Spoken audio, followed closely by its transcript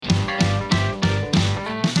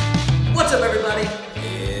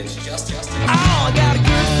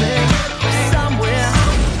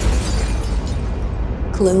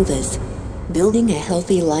Clovis, building a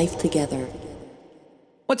healthy life together.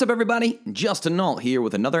 What's up, everybody? Justin Nault here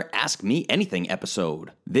with another Ask Me Anything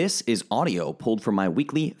episode. This is audio pulled from my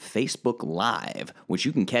weekly Facebook Live, which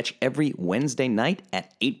you can catch every Wednesday night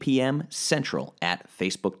at 8 p.m. Central at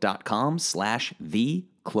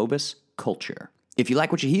facebook.com/theclovisculture. If you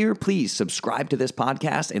like what you hear, please subscribe to this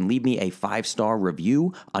podcast and leave me a 5-star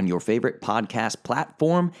review on your favorite podcast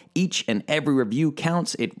platform. Each and every review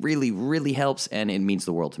counts. It really, really helps, and it means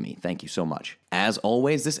the world to me. Thank you so much. As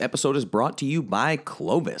always, this episode is brought to you by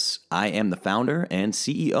Clovis. I am the founder and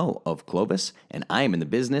CEO of Clovis, and I am in the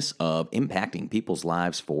business of impacting people's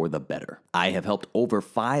lives for the better. I have helped over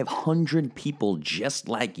 500 people just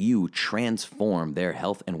like you transform their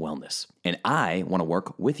health and wellness, and I want to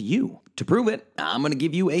work with you. To prove it, I'm going to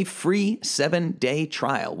give you a free 7-day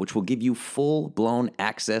trial, which will give you full-blown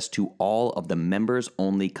access to all of the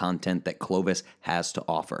members-only content that Clovis has to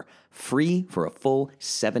offer. Free for a full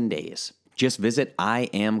 7 days. Just visit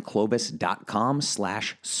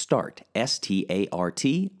iamclovis.com/start,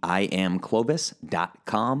 S-T-A-R-T,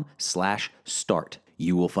 iamclovis.com/start.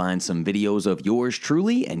 You will find some videos of yours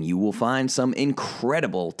truly, and you will find some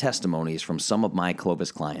incredible testimonies from some of my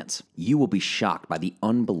Clovis clients. You will be shocked by the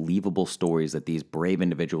unbelievable stories that these brave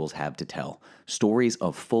individuals have to tell. Stories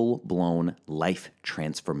of full-blown life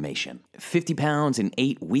transformation. 50 pounds in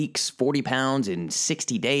 8 weeks, 40 pounds in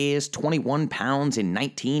 60 days, 21 pounds in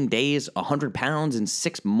 19 days, 100 pounds in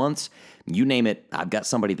 6 months. You name it, I've got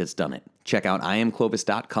somebody that's done it. Check out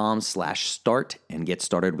iamclovis.com/start and get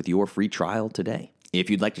started with your free trial today. If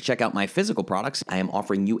you'd like to check out my physical products, I am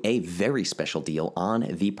offering you a very special deal on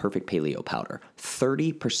the Perfect Paleo Powder.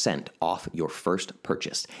 30% off your first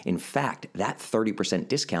purchase. In fact, that 30%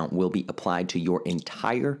 discount will be applied to your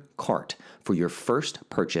entire cart for your first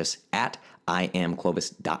purchase at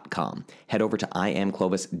iamclovis.com. Head over to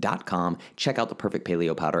iamclovis.com, check out the Perfect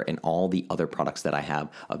Paleo Powder and all the other products that I have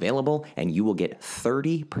available, and you will get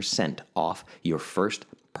 30% off your first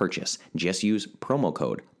purchase. Just use promo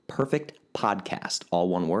code Perfect Podcast, all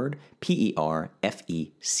one word,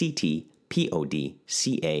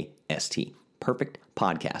 PERFECTPODCAST. Perfect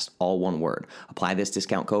Podcast, all one word. Apply this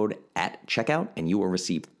discount code at checkout and you will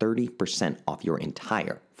receive 30% off your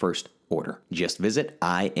entire first order. Just visit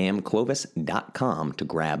iamclovis.com to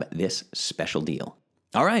grab this special deal.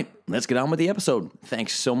 All right, let's get on with the episode.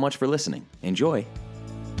 Thanks so much for listening. Enjoy.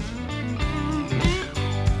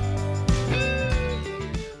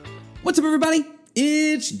 What's up, everybody?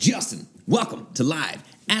 It's Justin. Welcome to Live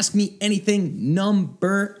Ask Me Anything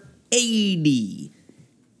number 80.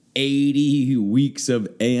 80 weeks of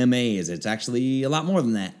AMAs. It's actually a lot more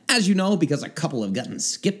than that, as you know, because a couple have gotten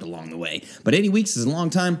skipped along the way. But 80 weeks is a long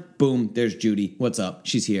time. Boom, there's Judy. What's up?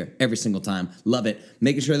 She's here every single time. Love it.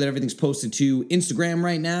 Making sure that everything's posted to Instagram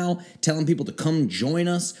right now, telling people to come join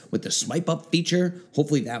us with the swipe up feature.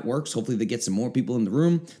 Hopefully that works. Hopefully they get some more people in the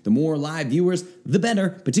room. The more live viewers, the better,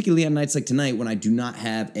 particularly on nights like tonight when I do not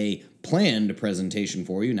have a planned presentation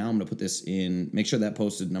for you. Now I'm going to put this in, make sure that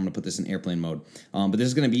posted, and I'm going to put this in airplane mode. But this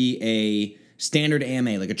is going to be a standard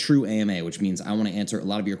AMA, like a true AMA, which means I want to answer a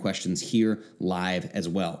lot of your questions here live as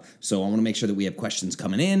well. So I want to make sure that we have questions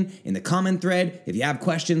coming in the comment thread. If you have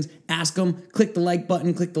questions, ask them. Click the like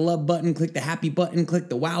button, click the love button, click the happy button, click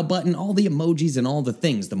the wow button, all the emojis and all the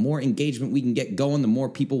things. The more engagement we can get going, the more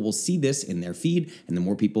people will see this in their feed, and the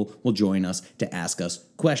more people will join us to ask us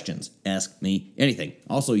questions. Ask me anything.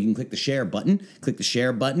 Also, you can click the share button. Click the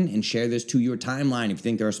share button and share this to your timeline if you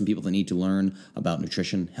think there are some people that need to learn about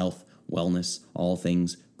nutrition, health, wellness, all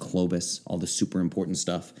things Clovis, all the super important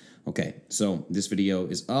stuff. Okay, so this video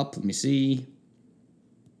is up. Let me see.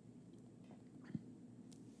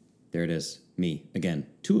 There it is. Me. Again.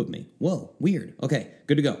 2 of me. Whoa, weird. Okay,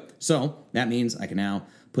 good to go. So that means I can now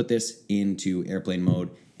put this into airplane mode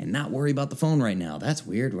and not worry about the phone right now. That's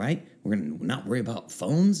weird, right? We're going to not worry about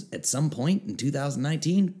phones at some point in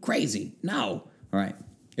 2019? Crazy. No. All right,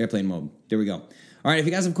 airplane mode. There we go. All right, if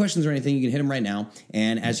you guys have questions or anything, you can hit them right now.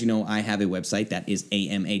 And as you know, I have a website that is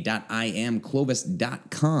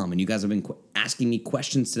ama.iamclovis.com. And you guys have been asking me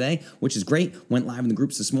questions today, which is great. Went live in the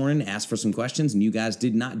groups this morning, asked for some questions, and you guys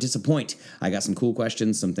did not disappoint. I got some cool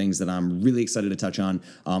questions, some things that I'm really excited to touch on.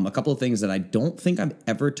 A couple of things that I don't think I've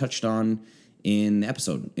ever touched on in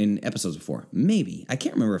episodes before. Maybe. I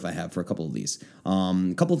can't remember if I have for a couple of these.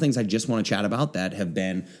 A couple of things I just want to chat about that have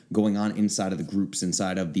been going on inside of the groups,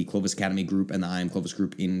 inside of the Clovis Academy group and the I Am Clovis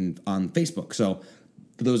group on Facebook. So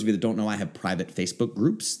For those of you that don't know, I have private Facebook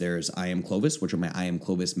groups. There's I Am Clovis, which are my I Am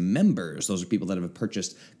Clovis members. Those are people that have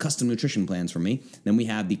purchased custom nutrition plans from me. Then we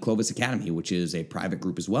have the Clovis Academy, which is a private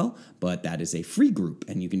group as well, but that is a free group,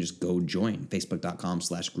 and you can just go join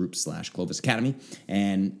facebook.com/group/Clovis Academy.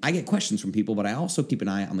 And I get questions from people, but I also keep an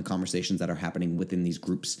eye on the conversations that are happening within these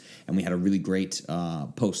groups. And we had a really great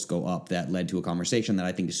post go up that led to a conversation that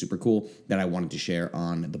I think is super cool that I wanted to share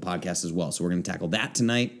on the podcast as well. So we're going to tackle that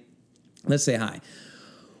tonight. Let's say hi.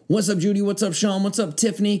 What's up, Judy? What's up, Sean? What's up,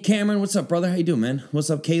 Tiffany? Cameron? What's up, brother? How you doing, man? What's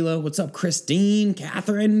up, Kayla? What's up, Christine?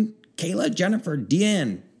 Catherine? Kayla? Jennifer?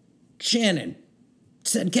 Deanne? Shannon?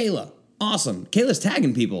 Said Kayla. Awesome. Kayla's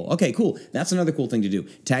tagging people. Okay, cool. That's another cool thing to do.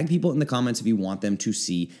 Tag people in the comments if you want them to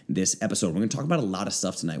see this episode. We're going to talk about a lot of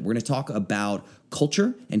stuff tonight. We're going to talk about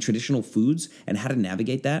culture and traditional foods and how to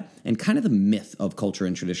navigate that and kind of the myth of culture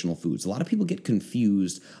and traditional foods. A lot of people get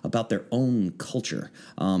confused about their own culture,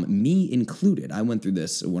 me included. I went through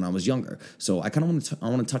this when I was younger. So I kind of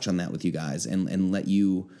want to touch on that with you guys and let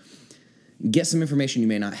you get some information you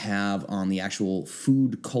may not have on the actual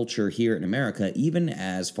food culture here in America, even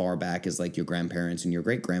as far back as like your grandparents and your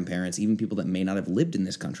great-grandparents, even people that may not have lived in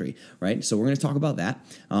this country, right? So we're going to talk about that.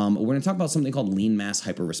 We're going to talk about something called lean mass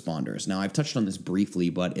hyperresponders. Now, I've touched on this briefly,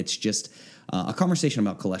 but it's just a conversation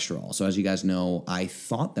about cholesterol. So as you guys know, I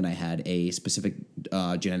thought that I had a specific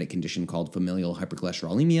genetic condition called familial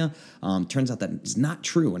hypercholesterolemia. Turns out that it's not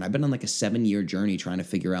true. And I've been on like a 7-year journey trying to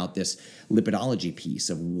figure out this lipidology piece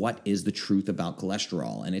of what is the truth about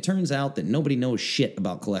cholesterol. And it turns out that nobody knows shit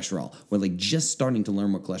about cholesterol. We're like just starting to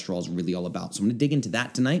learn what cholesterol is really all about. So I'm going to dig into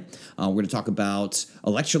that tonight. We're going to talk about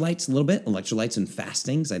electrolytes a little bit, electrolytes and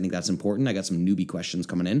fastings. I think that's important. I got some newbie questions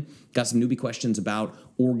coming in. Got some newbie questions about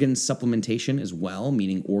organ supplementation as well,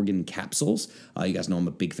 meaning organ capsules. You guys know I'm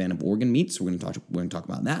a big fan of organ meat, so we're going to talk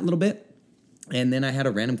about that a little bit. And then I had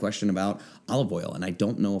a random question about olive oil, and I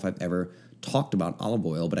don't know if I've ever talked about olive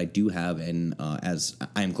oil, but I do have, as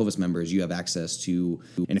I Am Clovis members, you have access to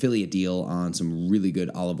an affiliate deal on some really good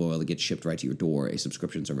olive oil that gets shipped right to your door, a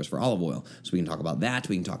subscription service for olive oil. So we can talk about that.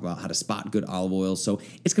 We can talk about how to spot good olive oil. So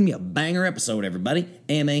it's going to be a banger episode, everybody.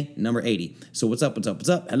 AMA number 80. So what's up?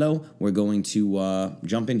 Hello. We're going to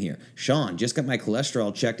jump in here. Sean, just got my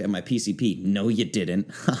cholesterol checked at my PCP. No, you didn't.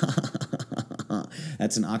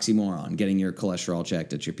 That's an oxymoron, getting your cholesterol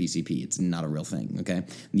checked at your PCP. It's not a real thing, okay?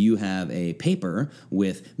 You have a paper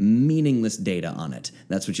with meaningless data on it.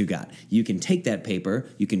 That's what you got. You can take that paper,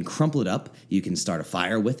 you can crumple it up, you can start a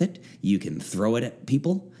fire with it, you can throw it at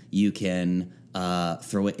people, you can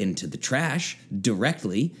throw it into the trash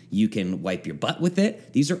directly, you can wipe your butt with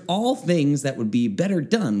it. These are all things that would be better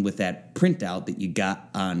done with that printout that you got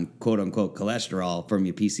on quote-unquote cholesterol from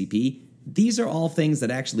your PCP. These are all things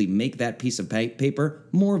that actually make that piece of paper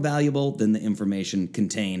more valuable than the information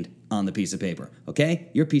contained on the piece of paper,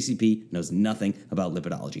 okay? Your PCP knows nothing about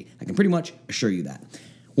lipidology. I can pretty much assure you that.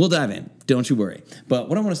 We'll dive in. Don't you worry. But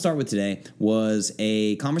what I want to start with today was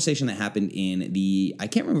a conversation that happened in I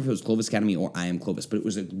can't remember if it was Clovis Academy or I Am Clovis, but it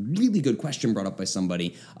was a really good question brought up by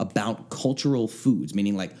somebody about cultural foods,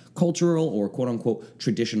 meaning like cultural or quote-unquote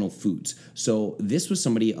traditional foods. So this was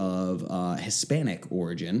somebody of Hispanic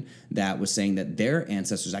origin that was saying that their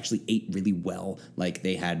ancestors actually ate really well. Like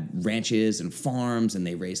they had ranches and farms and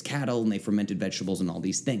they raised cattle and they fermented vegetables and all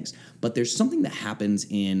these things. But there's something that happens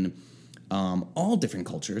in all different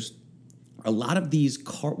cultures. A lot of these,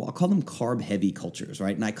 I'll call them carb-heavy cultures,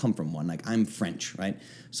 right? And I come from one. Like, I'm French, right?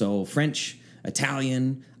 So French,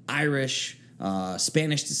 Italian, Irish,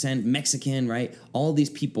 Spanish descent, Mexican, right? All these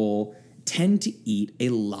people tend to eat a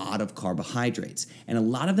lot of carbohydrates. And a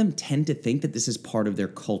lot of them tend to think that this is part of their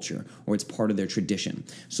culture or it's part of their tradition.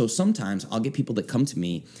 So sometimes I'll get people that come to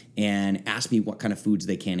me and ask me what kind of foods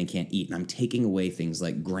they can and can't eat. And I'm taking away things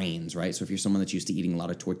like grains, right? So if you're someone that's used to eating a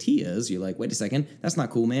lot of tortillas, you're like, wait a second, that's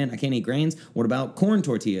not cool, man. I can't eat grains. What about corn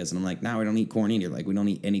tortillas? And I'm like, no, I don't eat corn either. Like, we don't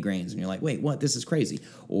eat any grains. And you're like, wait, what? This is crazy.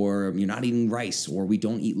 Or you're not eating rice, or we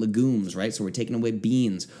don't eat legumes, right? So we're taking away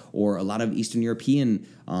beans, or a lot of Eastern European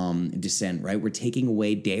descent, right? We're taking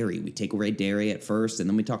away dairy. We take away dairy at first, and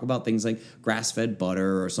then we talk about things like grass-fed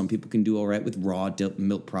butter, or some people can do all right with raw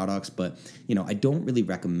milk products, but, I don't really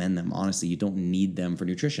recommend them. Honestly, you don't need them for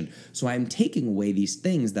nutrition. So I'm taking away these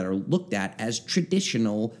things that are looked at as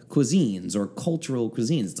traditional cuisines or cultural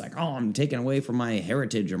cuisines. It's like, oh, I'm taking away from my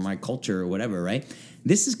heritage or my culture or whatever, right?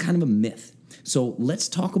 This is kind of a myth. So let's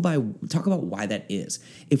talk about why that is.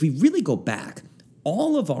 If we really go back,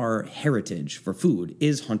 all of our heritage for food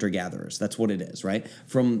is hunter-gatherers. That's what it is, right?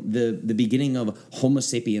 From the beginning of Homo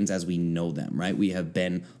sapiens as we know them, right? We have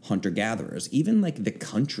been hunter-gatherers. Even like the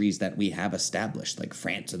countries that we have established, like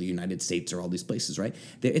France or the United States or all these places, right?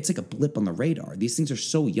 It's like a blip on the radar. These things are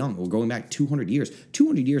so young. We're going back 200 years.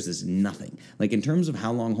 200 years is nothing. Like in terms of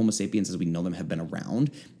how long Homo sapiens as we know them have been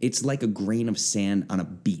around, it's like a grain of sand on a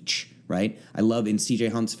beach, right? I love in C.J.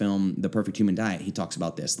 Hunt's film, The Perfect Human Diet, he talks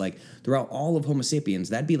about this. Like throughout all of Homo sapiens,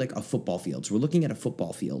 that'd be like a football field. So we're looking at a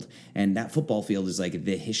football field, and that football field is like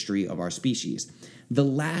the history of our species. The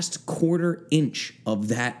last quarter inch of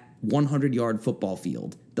that 100-yard football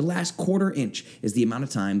field, the last quarter inch is the amount of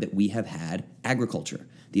time that we have had agriculture.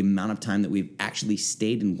 The amount of time that we've actually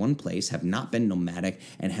stayed in one place, have not been nomadic,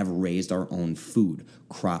 and have raised our own food,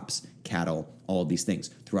 crops, cattle, all of these things.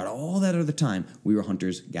 Throughout all that other time, we were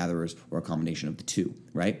hunters, gatherers, or a combination of the two,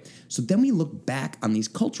 right? So then we look back on these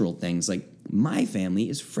cultural things. Like my family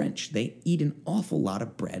is French. They eat an awful lot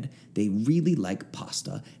of bread. They really like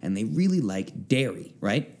pasta, and they really like dairy,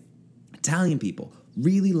 right? Italian people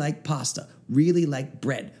really like pasta, really like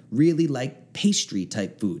bread, really like pastry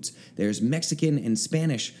type foods. There's Mexican and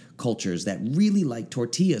Spanish cultures that really like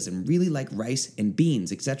tortillas and really like rice and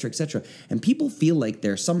beans, etc., etc. And people feel like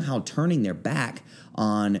they're somehow turning their back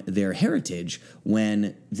on their heritage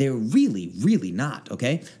when they're really, really not,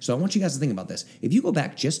 okay? So I want you guys to think about this. If you go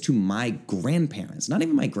back just to my grandparents, not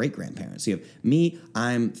even my great-grandparents, you have me,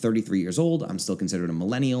 I'm 33 years old, I'm still considered a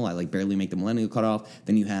millennial, I like barely make the millennial cutoff,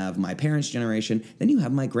 then you have my parents' generation, then you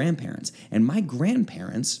have my grandparents. And my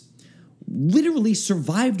grandparents literally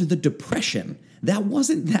survived the Depression. That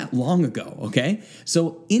wasn't that long ago, okay?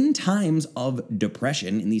 So in times of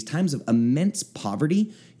depression, in these times of immense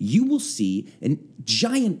poverty, you will see a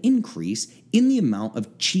giant increase in the amount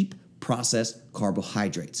of cheap processed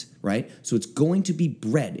carbohydrates, right? So it's going to be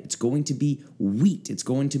bread, it's going to be wheat, it's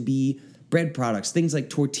going to be bread products, things like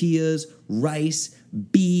tortillas, rice,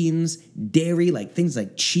 beans, dairy, like things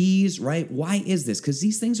like cheese, right? Why is this? Because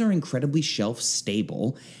these things are incredibly shelf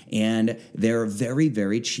stable and they're very,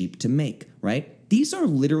 very cheap to make, right? These are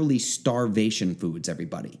literally starvation foods,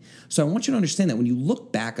 everybody. So I want you to understand that when you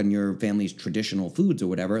look back on your family's traditional foods or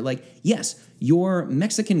whatever, like, yes, your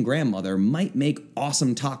Mexican grandmother might make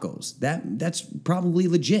awesome tacos. That's probably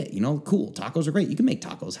legit, cool. Tacos are great. You can make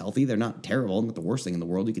tacos healthy. They're not terrible, not the worst thing in the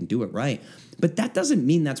world. You can do it right. But that doesn't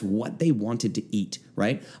mean that's what they wanted to eat,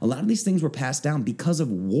 right? A lot of these things were passed down because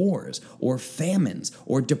of wars or famines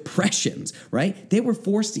or depressions, right? They were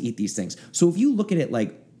forced to eat these things. So if you look at it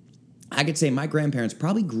like, I could say my grandparents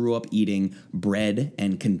probably grew up eating bread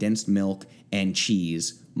and condensed milk and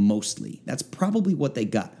cheese mostly. That's probably what they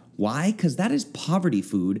got. Why? Because that is poverty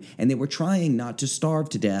food, and they were trying not to starve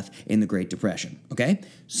to death in the Great Depression, okay?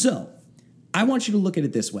 So I want you to look at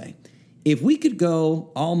it this way. If we could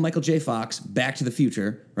go all Michael J. Fox, Back to the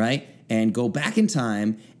Future, right, and go back in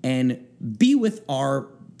time and be with our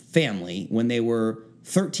family when they were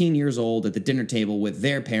 13 years old at the dinner table with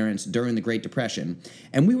their parents during the Great Depression,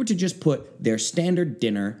 and we were to just put their standard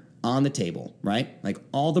dinner on the table, right? Like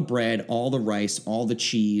all the bread, all the rice, all the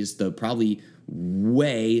cheese, the probably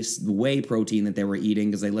whey protein that they were eating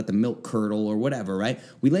because they let the milk curdle or whatever, right?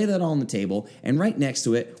 We lay that all on the table, and right next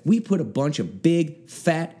to it, we put a bunch of big,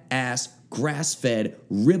 fat-ass, grass-fed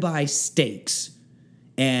ribeye steaks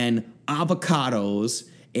and avocados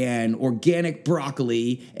and organic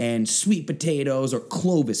broccoli and sweet potatoes or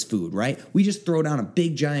Clovis food, right? We just throw down a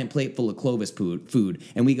big giant plate full of Clovis food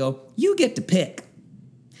and we go, you get to pick.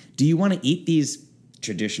 Do you want to eat these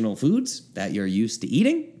traditional foods that you're used to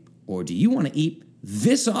eating? Or do you want to eat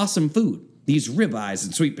this awesome food? These ribeyes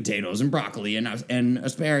and sweet potatoes and broccoli and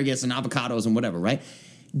asparagus and avocados and whatever, right?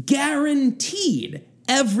 Guaranteed.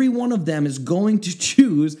 Every one of them is going to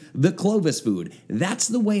choose the Clovis food. That's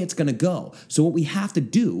the way it's going to go. So what we have to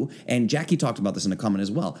do, and Jackie talked about this in a comment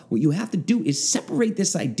as well, what you have to do is separate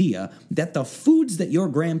this idea that the foods that your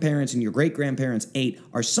grandparents and your great-grandparents ate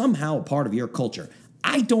are somehow a part of your culture.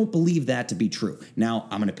 I don't believe that to be true. Now,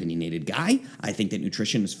 I'm an opinionated guy. I think that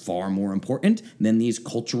nutrition is far more important than these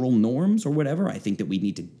cultural norms or whatever. I think that we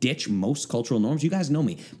need to ditch most cultural norms. You guys know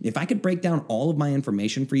me. If I could break down all of my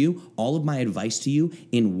information for you, all of my advice to you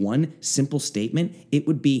in one simple statement, it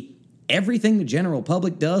would be everything the general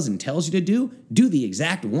public does and tells you to do the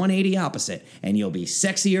exact 180 opposite, and you'll be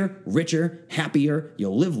sexier, richer, happier,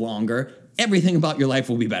 you'll live longer. Everything about your life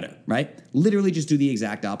will be better, right? Literally just do the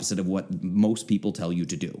exact opposite of what most people tell you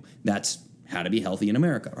to do. That's how to be healthy in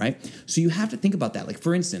America, right? So you have to think about that. Like,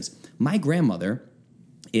 for instance, my grandmother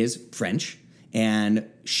is French, and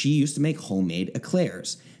she used to make homemade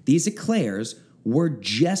eclairs. These eclairs were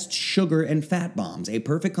just sugar and fat bombs, a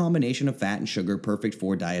perfect combination of fat and sugar, perfect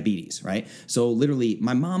for diabetes, right? So literally,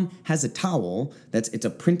 my mom has a towel it's a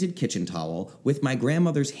printed kitchen towel with my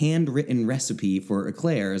grandmother's handwritten recipe for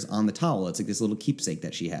eclairs on the towel. It's like this little keepsake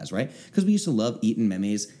that she has, right? Because we used to love eating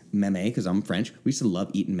meme, because I'm French, we used to love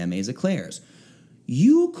eating memes eclairs.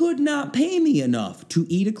 You could not pay me enough to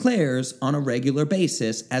eat eclairs on a regular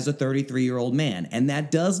basis as a 33-year-old man. And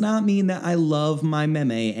that does not mean that I love my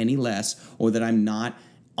meme any less, or that I'm not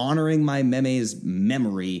honoring my meme's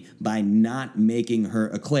memory by not making her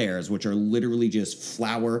eclairs, which are literally just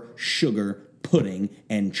flour, sugar, pudding,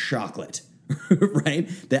 and chocolate. Right?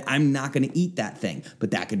 That I'm not going to eat that thing.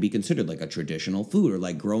 But that could be considered like a traditional food. Or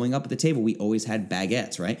like growing up at the table, we always had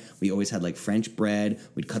baguettes, right? We always had like French bread.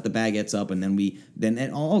 We'd cut the baguettes up, and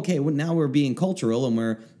now we're being cultural,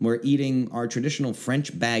 and we're eating our traditional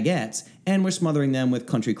French baguettes, and we're smothering them with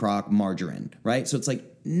country crock margarine, right? So it's like,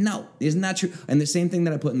 no, isn't that true? And the same thing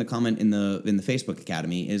that I put in the comment in the Facebook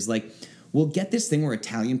Academy is like, we'll get this thing where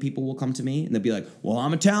Italian people will come to me and they'll be like, well,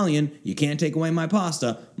 I'm Italian. You can't take away my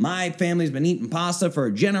pasta. My family's been eating pasta for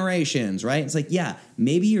generations, right? It's like, yeah,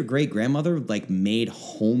 maybe your great-grandmother like made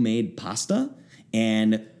homemade pasta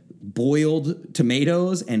and boiled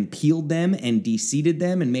tomatoes and peeled them and de-seeded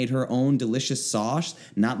them and made her own delicious sauce,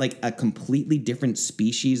 not like a completely different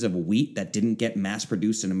species of wheat that didn't get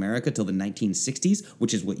mass-produced in America till the 1960s,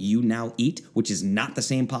 which is what you now eat, which is not the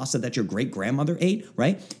same pasta that your great-grandmother ate,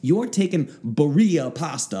 right? You're taking Barilla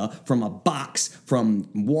pasta from a box from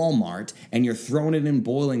Walmart and you're throwing it in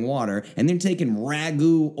boiling water, and then taking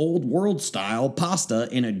ragu old world style pasta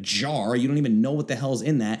in a jar, you don't even know what the hell's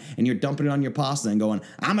in that, and you're dumping it on your pasta and going,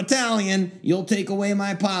 I'm Italian, you'll take away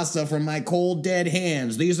my pasta from my cold dead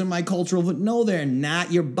hands. These are my cultural food. No, they're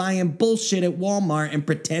not. You're buying bullshit at Walmart and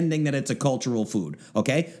pretending that it's a cultural food,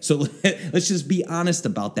 okay? So let's just be honest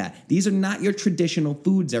about that. These are not your traditional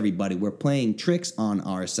foods, everybody. We're playing tricks on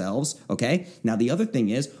ourselves, okay? Now, the other thing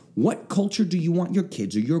is, what culture do you want your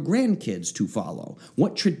kids or your grandkids to follow?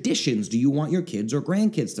 What traditions do you want your kids or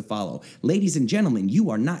grandkids to follow? Ladies and gentlemen, you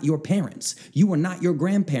are not your parents. You are not your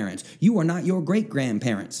grandparents. You are not your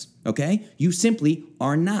great-grandparents, okay? You simply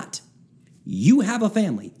are not. You have a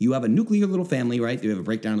family. You have a nuclear little family, right? You have a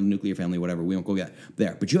breakdown of the nuclear family, whatever. We won't go get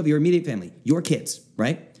there. But you have your immediate family, your kids,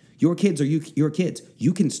 right? Your kids are your kids.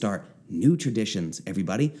 You can start new traditions,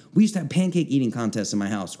 everybody. We used to have pancake eating contests in my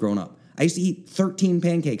house growing up. I used to eat 13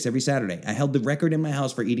 pancakes every Saturday. I held the record in my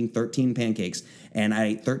house for eating 13 pancakes, and I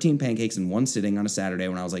ate 13 pancakes in one sitting on a Saturday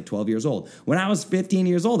when I was like 12 years old. When I was 15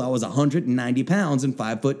 years old, I was 190 pounds and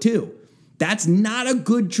 5'2". That's not a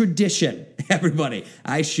good tradition, everybody.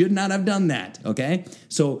 I should not have done that, okay?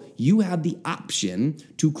 So you have the option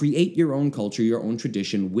to create your own culture, your own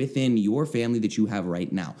tradition within your family that you have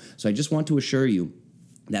right now. So I just want to assure you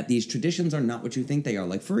that these traditions are not what you think they are.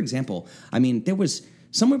 Like, for example, I mean, there was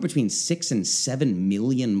somewhere between 6 and 7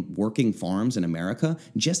 million working farms in America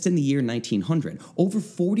just in the year 1900. Over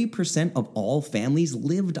 40% of all families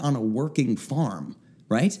lived on a working farm,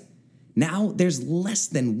 right? Now there's less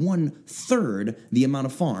than 1/3 the amount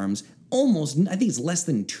of farms. Almost, I think it's less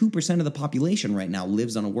than 2% of the population right now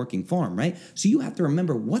lives on a working farm, right? So you have to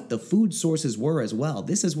remember what the food sources were as well.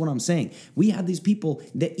 This is what I'm saying. We have these people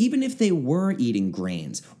that even if they were eating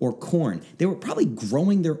grains or corn, they were probably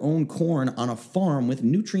growing their own corn on a farm with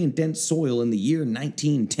nutrient-dense soil in the year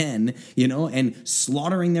 1910, and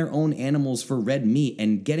slaughtering their own animals for red meat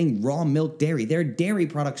and getting raw milk dairy. Their dairy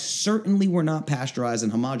products certainly were not pasteurized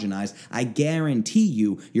and homogenized. I guarantee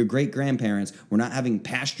you, your great-grandparents were not having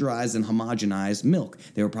pasteurized and homogenized milk.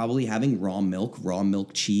 They were probably having raw milk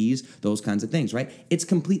cheese, those kinds of things, right? It's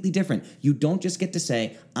completely different. You don't just get to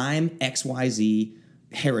say, I'm XYZ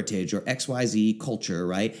heritage or XYZ culture,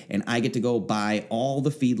 right? And I get to go buy all the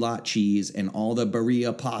feedlot cheese and all the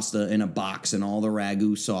Barilla pasta in a box and all the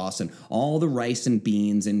ragu sauce and all the rice and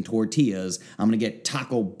beans and tortillas. I'm going to get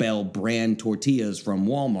Taco Bell brand tortillas from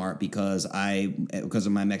Walmart because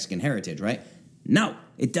of my Mexican heritage, right? No,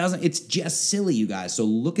 it doesn't. It's just silly, you guys. So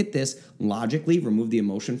look at this logically, remove the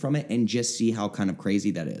emotion from it, and just see how kind of crazy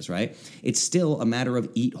that is, right? It's still a matter of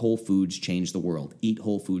eat whole foods, change the world. Eat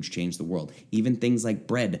whole foods, change the world. Even things like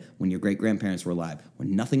bread when your great-grandparents were alive were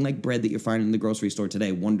nothing like bread that you're finding in the grocery store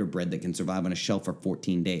today, Wonder Bread that can survive on a shelf for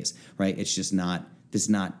 14 days, right? It's just not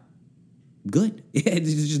good.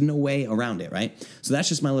 There's just no way around it, right? So that's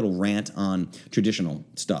just my little rant on traditional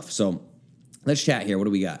stuff. So let's chat here. What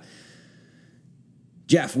do we got?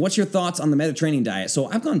 Jeff, what's your thoughts on the Mediterranean diet? So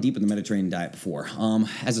I've gone deep in the Mediterranean diet before.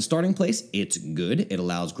 As a starting place, it's good. It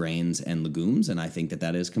allows grains and legumes, and I think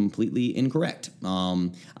that is completely incorrect.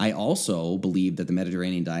 I also believe that the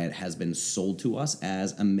Mediterranean diet has been sold to us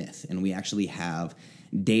as a myth, and we actually have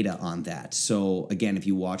data on that. So again, if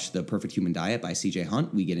you watch The Perfect Human Diet by CJ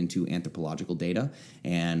Hunt, we get into anthropological data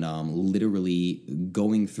and literally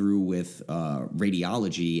going through with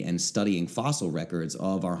radiology and studying fossil records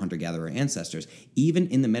of our hunter-gatherer ancestors. Even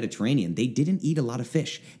in the Mediterranean, they didn't eat a lot of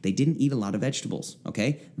fish. They didn't eat a lot of vegetables,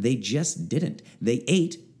 okay? They just didn't. They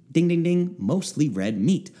ate ding, ding, ding, mostly red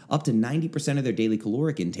meat, up to 90% of their daily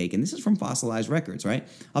caloric intake. And this is from fossilized records, right?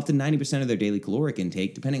 Up to 90% of their daily caloric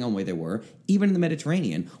intake, depending on where they were, even in the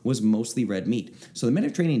Mediterranean, was mostly red meat. So the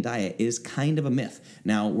Mediterranean diet is kind of a myth.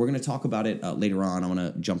 Now, we're going to talk about it later on. I want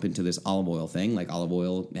to jump into this olive oil thing. Like, olive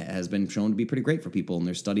oil has been shown to be pretty great for people. And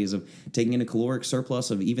there's studies of taking in a caloric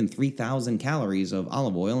surplus of even 3,000 calories of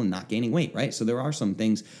olive oil and not gaining weight, right? So there are some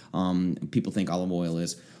things people think olive oil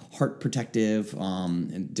is heart protective,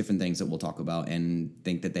 and different things that we'll talk about, and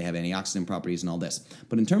think that they have antioxidant properties and all this.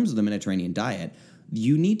 But in terms of the Mediterranean diet,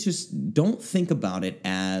 you need to don't think about it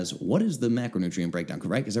as what is the macronutrient breakdown,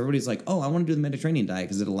 right? Because everybody's like, oh, I want to do the Mediterranean diet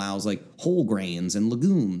because it allows like whole grains and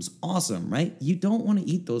legumes. Awesome, right? You don't want to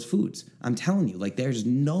eat those foods. I'm telling you, like there's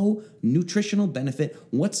no nutritional benefit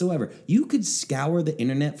whatsoever. You could scour the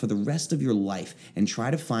internet for the rest of your life and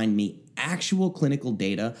try to find me actual clinical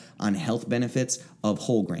data on health benefits of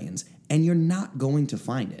whole grains, and you're not going to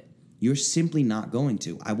find it. You're simply not going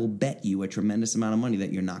to. I will bet you a tremendous amount of money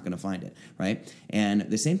that you're not going to find it, right? And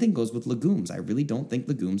the same thing goes with legumes. I really don't think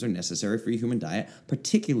legumes are necessary for your human diet,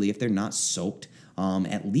 particularly if they're not soaked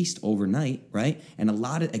at least overnight, right? And a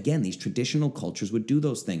lot of, again, these traditional cultures would do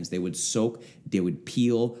those things. They would soak, they would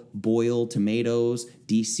peel, boil tomatoes,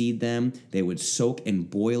 de-seed them. They would soak and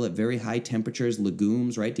boil at very high temperatures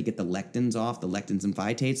legumes, right, to get the lectins off, the lectins and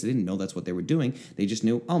phytates. They didn't know that's what they were doing. They just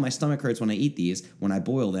knew, oh, my stomach hurts when I eat these. When I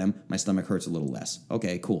boil them, my stomach hurts a little less.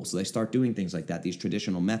 Okay, cool. So they start doing things like that, these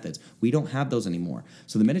traditional methods. We don't have those anymore.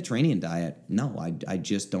 So the Mediterranean diet, no, I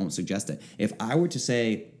just don't suggest it. If I were to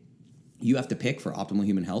say, you have to pick for optimal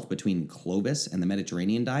human health between Clovis and the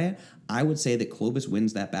Mediterranean diet, I would say that Clovis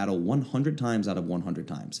wins that battle 100 times out of 100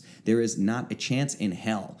 times. There is not a chance in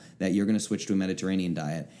hell that you're going to switch to a Mediterranean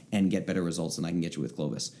diet and get better results than I can get you with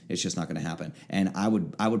Clovis. It's just not going to happen. And I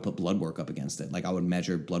would put blood work up against it. Like I would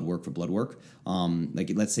measure blood work for blood work.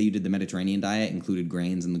 Like let's say you did the Mediterranean diet, included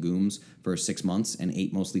grains and legumes for 6 months and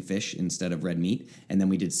ate mostly fish instead of red meat. And then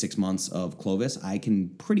we did 6 months of Clovis. I can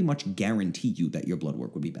pretty much guarantee you that your blood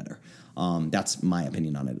work would be better. That's my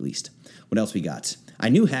opinion on it, at least. What else we got? I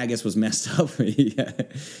knew haggis was messed up. Yeah.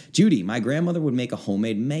 Judy, my grandmother would make a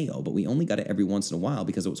homemade mayo, but we only got it every once in a while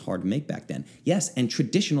because it was hard to make back then. Yes, and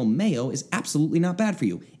traditional mayo is absolutely not bad for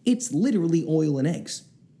you. It's literally oil and eggs.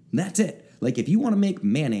 That's it. Like if you want to make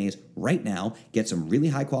mayonnaise right now, get some really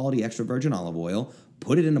high quality extra virgin olive oil,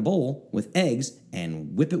 put it in a bowl with eggs,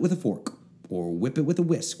 and whip it with a fork. Or whip it with a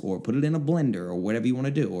whisk, or put it in a blender, or whatever you want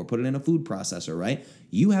to do, or put it in a food processor, right?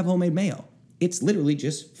 You have homemade mayo. It's literally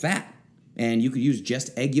just fat. And you could use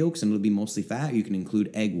just egg yolks and it'll be mostly fat. You can include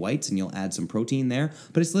egg whites and you'll add some protein there,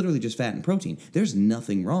 but it's literally just fat and protein. There's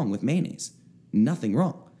nothing wrong with mayonnaise. Nothing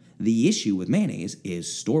wrong. The issue with mayonnaise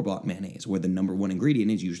is store-bought mayonnaise, where the number one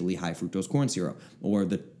ingredient is usually high fructose corn syrup, or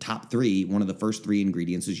the top three, one of the first three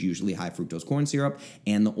ingredients is usually high fructose corn syrup,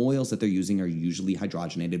 and the oils that they're using are usually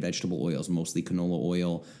hydrogenated vegetable oils, mostly canola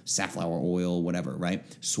oil, safflower oil, whatever, right?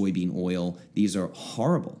 Soybean oil. These are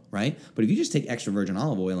horrible, right? But if you just take extra virgin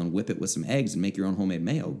olive oil and whip it with some eggs and make your own homemade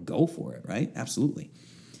mayo, go for it, right? Absolutely.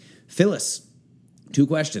 Phyllis. 2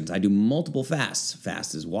 questions. I do multiple fasts.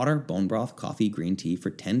 Fast is water, bone broth, coffee, green tea for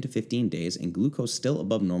 10 to 15 days, and glucose still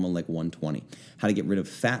above normal like 120. How to get rid of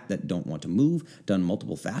fat that don't want to move. Done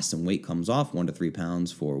multiple fasts and weight comes off, 1 to 3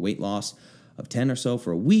 pounds for weight loss of 10 or so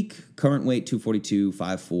for a week. Current weight 242,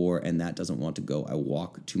 5'4", and that doesn't want to go. I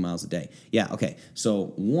walk 2 miles a day. Yeah, okay.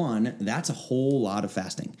 So 1, that's a whole lot of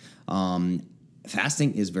fasting.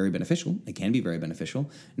 Fasting is very beneficial. It can be very beneficial.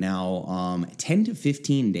 Now, 10 to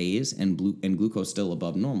 15 days and glucose still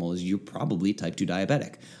above normal is you're probably type 2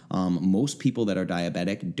 diabetic. Most people that are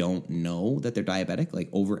diabetic don't know that they're diabetic. Like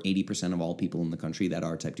over 80% of all people in the country that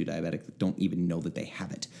are type 2 diabetic don't even know that they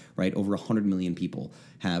have it, right? Over 100 million people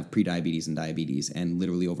have prediabetes and diabetes, and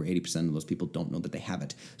literally over 80% of those people don't know that they have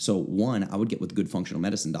it. So 1, I would get with a good functional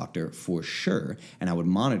medicine doctor for sure, and I would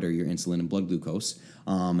monitor your insulin and blood glucose.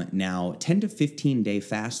 Now, 10 to 15-day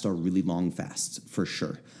fasts are really long fasts for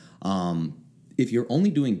sure. If you're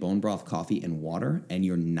only doing bone broth, coffee, and water, and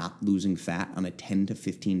you're not losing fat on a 10 to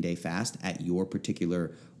 15-day fast at your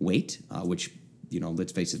particular weight, which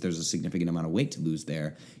let's face it, there's a significant amount of weight to lose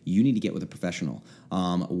there. You need to get with a professional.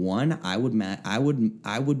 One, I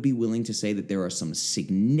would be willing to say that there are some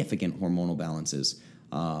significant hormonal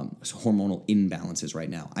imbalances right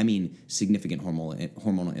now. I mean, significant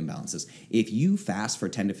hormonal imbalances. If you fast for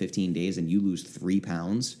 10 to 15 days and you lose 3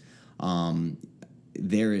 pounds,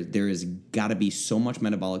 there has got to be so much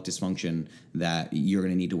metabolic dysfunction that you're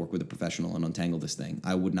going to need to work with a professional and untangle this thing.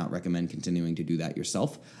 I would not recommend continuing to do that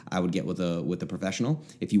yourself. I would get with a professional.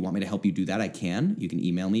 If you want me to help you do that, I can. You can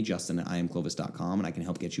email me, justin@iamclovis.com, and I can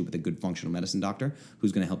help get you with a good functional medicine doctor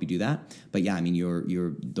who's going to help you do that. But yeah, I mean,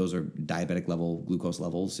 those are diabetic level glucose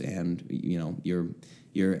levels, and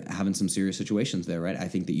you're having some serious situations there, right? I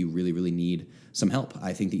think that you really, really need some help.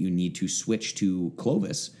 I think that you need to switch to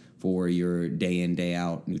Clovis for your day in, day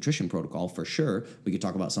out nutrition protocol for sure. We could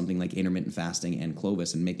talk about something like intermittent fasting and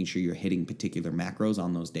Clovis and making sure you're hitting particular macros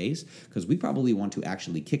on those days, because we probably want to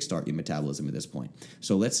actually kickstart your metabolism at this point.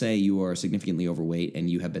 So let's say you are significantly overweight and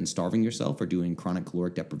you have been starving yourself or doing chronic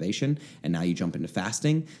caloric deprivation, and now you jump into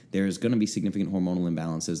fasting. There's going to be significant hormonal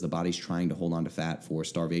imbalances. The body's trying to hold on to fat for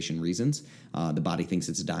starvation reasons. The body thinks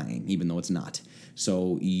it's dying, even though it's not.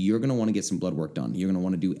 So you're going to want to get some blood work done. You're going to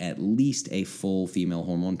want to do at least a full female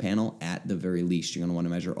hormone panel at the very least. You're going to want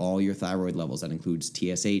to measure all your thyroid levels. That includes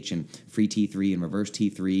TSH and free T3 and reverse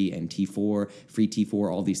T3 and T4, free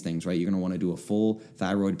T4, all these things, right? You're going to want to do a full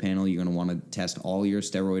thyroid panel. You're going to want to test all your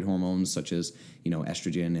steroid hormones, such as,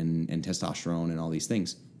 estrogen and testosterone and all these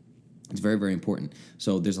things. It's very, very important.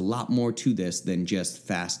 So there's a lot more to this than just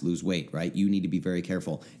fast, lose weight, right? You need to be very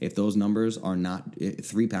careful. If those numbers are not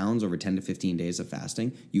 3 pounds over 10 to 15 days of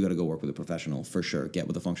fasting, you got to go work with a professional for sure. Get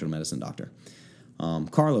with a functional medicine doctor.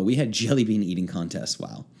 Carlo, we had jelly bean eating contests.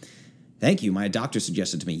 Wow. Thank you. My doctor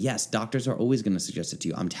suggested to me. Yes, doctors are always going to suggest it to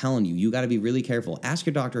you. I'm telling you, you got to be really careful. Ask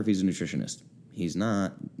your doctor if he's a nutritionist. He's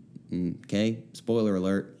not. Okay? Spoiler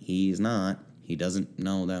alert. He's not. He doesn't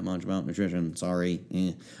know that much about nutrition. Sorry.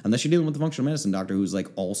 Unless you're dealing with a functional medicine doctor who's like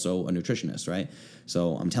also a nutritionist, right?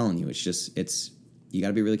 So I'm telling you, you got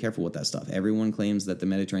to be really careful with that stuff. Everyone claims that the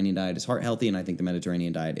Mediterranean diet is heart healthy, and I think the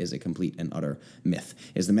Mediterranean diet is a complete and utter myth.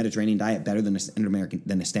 Is the Mediterranean diet better than a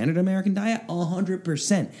standard American diet?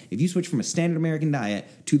 100%. If you switch from a standard American diet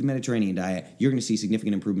to the Mediterranean diet, you're going to see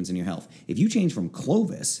significant improvements in your health. If you change from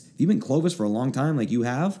Clovis, if you've been Clovis for a long time like you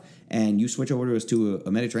have, and you switch over to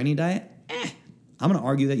a Mediterranean diet, I'm going to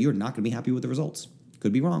argue that you're not going to be happy with the results.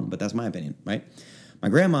 Could be wrong, but that's my opinion, right? My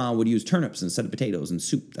grandma would use turnips instead of potatoes in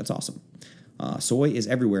soup. That's awesome. Soy is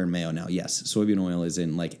everywhere in mayo now. Yes, soybean oil is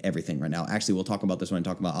in like everything right now. Actually, we'll talk about this when I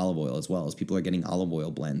talk about olive oil as well, as people are getting olive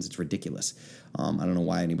oil blends. It's ridiculous. I don't know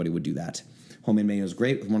why anybody would do that. Homemade mayo is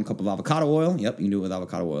great with 1 cup of avocado oil. Yep, you can do it with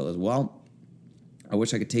avocado oil as well. I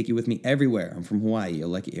wish I could take you with me everywhere. I'm from Hawaii. You'll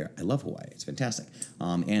like it here. I love Hawaii. It's fantastic.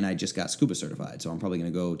 And I just got scuba certified, so I'm probably going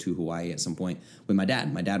to go to Hawaii at some point with my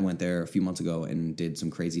dad. My dad went there a few months ago and did some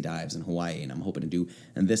crazy dives in Hawaii, and I'm hoping to do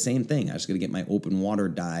the same thing. I just got to get my open water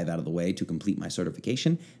dive out of the way to complete my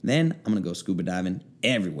certification. Then I'm going to go scuba diving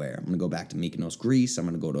everywhere. I'm going to go back to Mykonos, Greece. I'm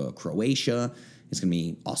going to go to Croatia. It's going to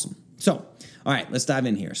be awesome. So, all right, let's dive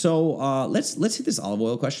in here. So let's hit this olive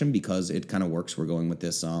oil question because it kind of works. We're going with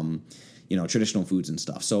this traditional foods and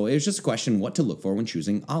stuff. So it was just a question what to look for when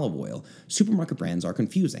choosing olive oil. Supermarket brands are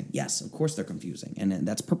confusing. Yes, of course they're confusing, and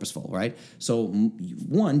that's purposeful, right? So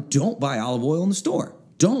one, don't buy olive oil in the store.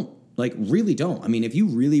 Really don't. I mean, if you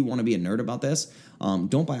really want to be a nerd about this,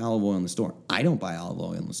 don't buy olive oil in the store. I don't buy olive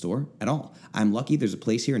oil in the store at all. I'm lucky there's a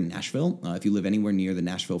place here in Nashville. If you live anywhere near the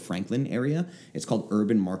Nashville-Franklin area, it's called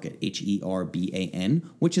Urban Market, Herban,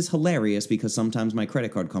 which is hilarious because sometimes my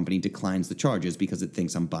credit card company declines the charges because it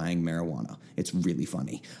thinks I'm buying marijuana. It's really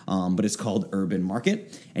funny. But it's called Urban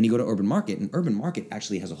Market, and you go to Urban Market, and Urban Market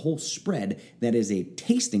actually has a whole spread that is a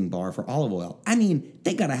tasting bar for olive oil. I mean,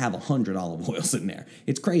 they got to have 100 olive oils in there.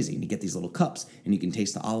 It's crazy. And you get these little cups, and you can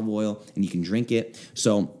taste the olive oil, and you can drink it.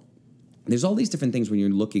 So there's all these different things when you're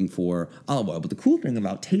looking for olive oil, but the cool thing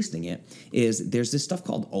about tasting it is there's this stuff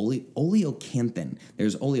called oleocanthin.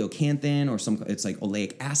 There's oleocanthin or it's like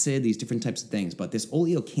oleic acid, these different types of things. But this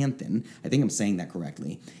oleocanthin, I think I'm saying that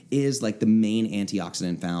correctly, is like the main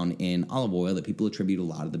antioxidant found in olive oil that people attribute a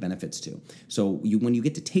lot of the benefits to. So when you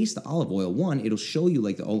get to taste the olive oil, one, it'll show you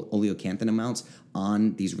like the oleocanthin amounts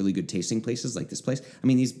on these really good tasting places like this place. I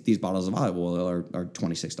mean, these bottles of olive oil are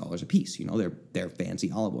 $26 a piece. They're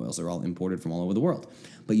fancy olive oils. They're all imported from all over the world.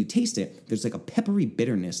 But you taste it, there's like a peppery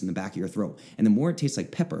bitterness in the back of your throat. And the more it tastes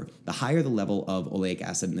like pepper, the higher the level of oleic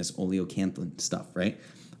acid in this oleocanthin stuff, right?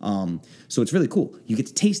 So it's really cool. You get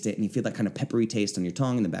to taste it, and you feel that kind of peppery taste on your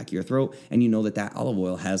tongue in the back of your throat, and you know that olive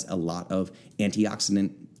oil has a lot of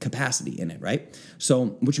antioxidant capacity in it, right?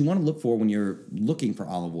 So what you want to look for when you're looking for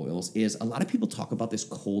olive oils is a lot of people talk about this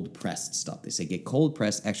cold pressed stuff. They say get cold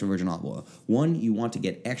pressed extra virgin olive oil. One, you want to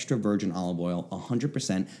get extra virgin olive oil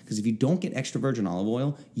 100%, because if you don't get extra virgin olive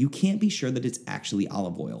oil, you can't be sure that it's actually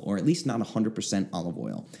olive oil, or at least not 100% olive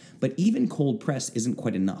oil. But even cold pressed isn't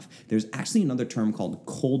quite enough. There's actually another term called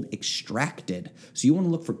cold extracted. So you want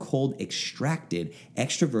to look for cold extracted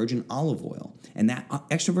extra virgin olive oil. And that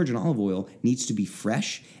extra virgin olive oil needs to be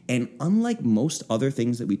fresh. And unlike most other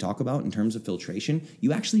things that we talk about in terms of filtration,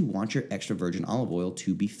 you actually want your extra virgin olive oil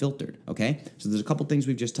to be filtered, okay? So there's a couple things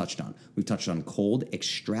we've just touched on. We've touched on cold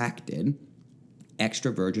extracted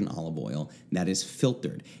extra virgin olive oil that is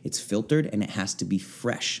filtered. It's filtered and it has to be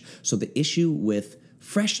fresh. So the issue with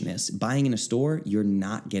freshness, buying in a store, you're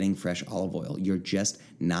not getting fresh olive oil. You're just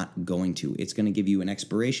not going to. It's going to give you an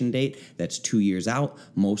expiration date that's 2 years out.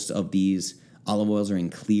 Most of these olive oils are in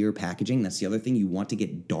clear packaging. That's the other thing. You want to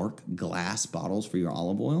get dark glass bottles for your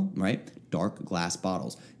olive oil, right? Dark glass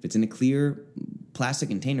bottles. If it's in a clear plastic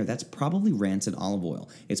container, that's probably rancid olive oil.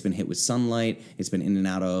 It's been hit with sunlight. It's been in and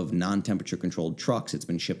out of non-temperature controlled trucks. It's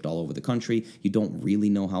been shipped all over the country. You don't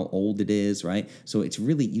really know how old it is, right? So it's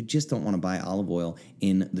really, you just don't want to buy olive oil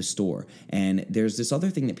in the store. And there's this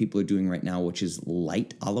other thing that people are doing right now, which is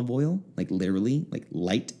light olive oil, like literally, like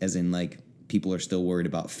light as in like people are still worried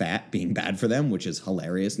about fat being bad for them, which is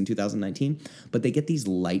hilarious in 2019. But they get these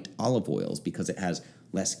light olive oils because it has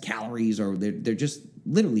less calories, or they're just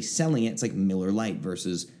literally selling it. It's like Miller Lite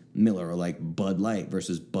versus Miller, or like Bud Light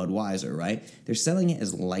versus Budweiser, right? They're selling it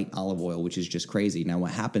as light olive oil, which is just crazy. Now,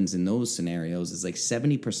 what happens in those scenarios is like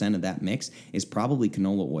 70% of that mix is probably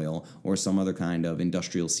canola oil or some other kind of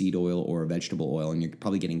industrial seed oil or vegetable oil, and you're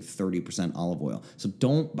probably getting 30% olive oil. So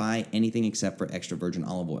don't buy anything except for extra virgin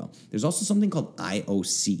olive oil. There's also something called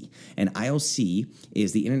IOC, and IOC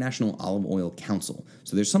is the International Olive Oil Council.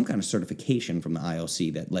 So there's some kind of certification from the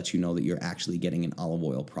IOC that lets you know that you're actually getting an olive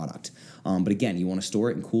oil product. But again, you want to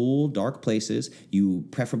store it in cool, dark places. You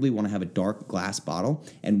preferably want to have a dark glass bottle.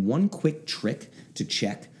 And one quick trick to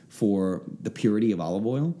check for the purity of olive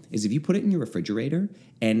oil is if you put it in your refrigerator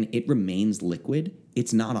and it remains liquid,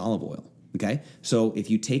 it's not olive oil, okay? So if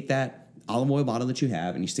you take that olive oil bottle that you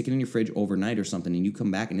have and you stick it in your fridge overnight or something and you come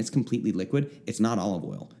back and it's completely liquid, it's not olive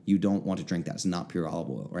oil. You don't want to drink that. It's not pure olive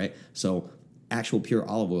oil, right? So actual pure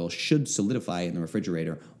olive oil should solidify in the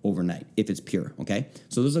refrigerator overnight if it's pure, okay?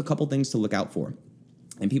 So there's a couple things to look out for.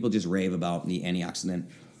 And people just rave about the antioxidant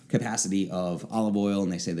capacity of olive oil,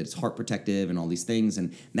 and they say that it's heart protective and all these things.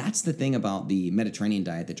 And that's the thing about the Mediterranean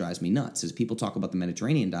diet that drives me nuts, is people talk about the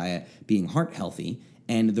Mediterranean diet being heart healthy,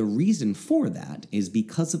 and the reason for that is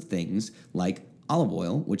because of things like olive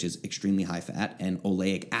oil, which is extremely high fat, and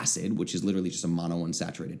oleic acid, which is literally just a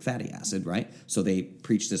monounsaturated fatty acid, right? So they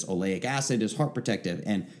preach this oleic acid is heart protective,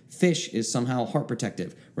 and fish is somehow heart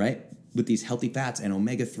protective, right? With these healthy fats and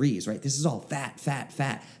omega-3s, right? This is all fat, fat,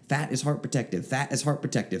 fat. Fat is heart protective. Fat is heart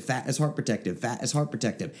protective. Fat is heart protective. Fat is heart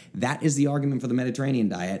protective. That is the argument for the Mediterranean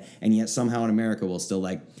diet, and yet somehow in America we'll still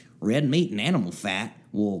like, red meat and animal fat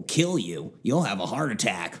will kill you. You'll have a heart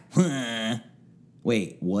attack.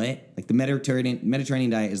 Wait, what? Like the Mediterranean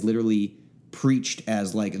diet is literally preached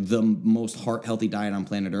as like the most heart-healthy diet on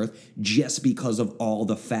planet Earth just because of all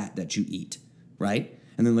the fat that you eat, right?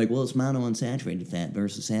 And then like, well, it's monounsaturated fat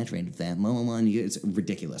versus saturated fat. It's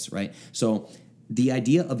ridiculous, right? So the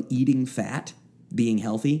idea of eating fat being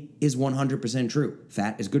healthy is 100% true.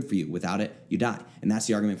 Fat is good for you. Without it, you die. And that's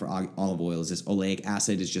the argument for olive oil, is this oleic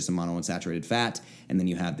acid is just a monounsaturated fat, and then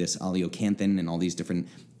you have this oleocanthin and all these different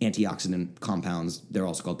antioxidant compounds. They're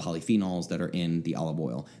also called polyphenols that are in the olive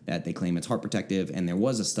oil that they claim it's heart protective. And there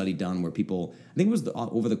was a study done where people, I think it was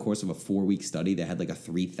over the course of a 4-week study, they had like a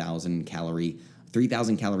 3,000 calorie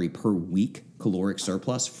per week caloric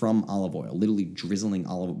surplus from olive oil, literally drizzling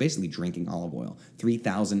basically drinking olive oil,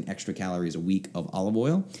 3,000 extra calories a week of olive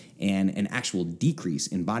oil, and an actual decrease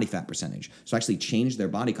in body fat percentage. So actually changed their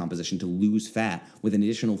body composition to lose fat with an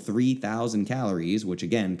additional 3,000 calories, which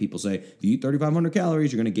again, people say, if you eat 3,500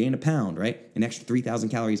 calories, you're going to gain a pound, right? An extra 3,000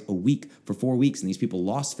 calories a week for 4 weeks, and these people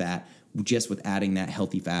lost fat just with adding that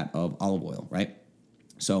healthy fat of olive oil, right?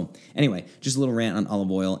 So anyway, just a little rant on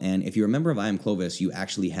olive oil. And if you're a member of I Am Clovis, you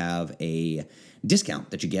actually have a discount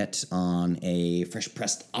that you get on a fresh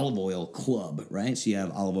pressed olive oil club, right? So you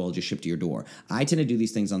have olive oil just shipped to your door. I tend to do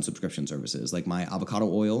these things on subscription services. Like my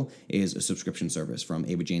avocado oil is a subscription service from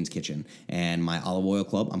Ava Jane's Kitchen. And my olive oil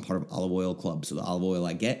club, I'm part of Olive Oil Club. So the olive oil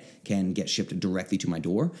I get can get shipped directly to my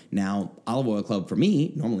door. Now, Olive Oil Club for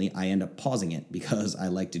me, normally I end up pausing it because I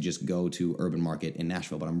like to just go to Urban Market in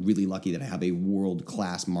Nashville. But I'm really lucky that I have a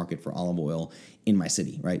world-class market for olive oil in my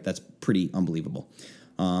city, right? That's pretty unbelievable.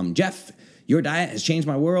 Jeff, your diet has changed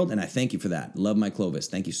my world, and I thank you for that. Love my Clovis.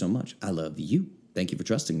 Thank you so much. I love you. Thank you for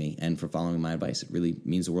trusting me and for following my advice. It really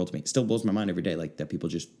means the world to me. It still blows my mind every day, like that people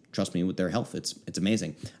just trust me with their health. It's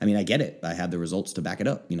amazing. I mean, I get it. I have the results to back it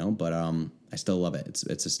up, but I still love it.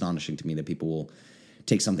 It's astonishing to me that people will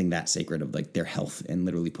take something that sacred of like their health and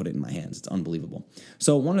literally put it in my hands. It's unbelievable.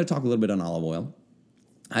 So I wanted to talk a little bit on olive oil.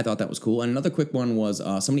 I thought that was cool. And another quick one was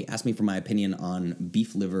somebody asked me for my opinion on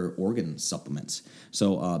beef liver organ supplements.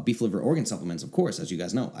 So beef liver organ supplements, of course, as you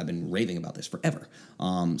guys know, I've been raving about this forever.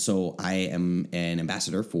 So I am an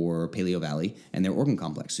ambassador for Paleo Valley and their organ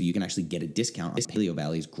complex. So you can actually get a discount on Paleo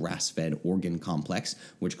Valley's grass-fed organ complex,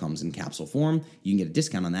 which comes in capsule form. You can get a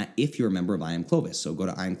discount on that if you're a member of I Am Clovis. So go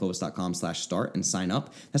to iamclovis.com/start and sign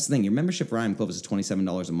up. That's the thing. Your membership for I Am Clovis is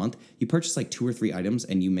 $27 a month. You purchase like 2 or 3 items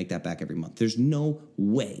and you make that back every month. There's no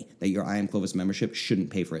way that your I Am Clovis membership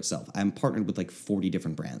shouldn't pay for itself. I'm partnered with like 40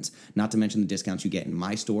 different brands, not to mention the discounts you get in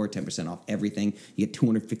my store, 10% off everything. You get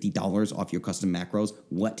 $250 off your custom macros.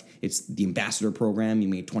 What? It's the ambassador program. You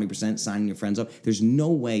make 20% signing your friends up. There's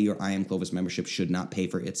no way your I Am Clovis membership should not pay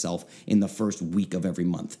for itself in the first week of every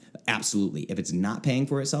month. Absolutely. If it's not paying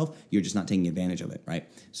for itself, you're just not taking advantage of it, right?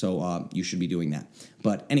 So you should be doing that.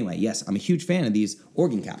 But anyway, yes, I'm a huge fan of these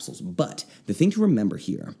organ capsules. But the thing to remember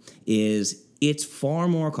here is it's far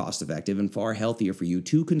more cost-effective and far healthier for you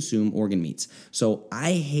to consume organ meats. So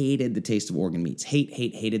I hated the taste of organ meats.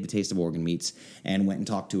 Hated the taste of organ meats, and went and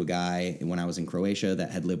talked to a guy when I was in Croatia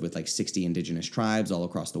that had lived with like 60 indigenous tribes all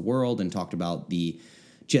across the world and talked about the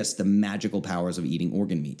magical powers of eating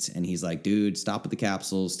organ meats. And he's like, dude, stop with the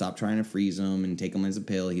capsules, stop trying to freeze them and take them as a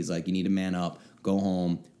pill. He's like, you need to man up, go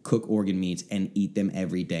home, cook organ meats, and eat them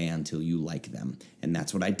every day until you like them. And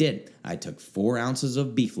that's what I did. I took 4 ounces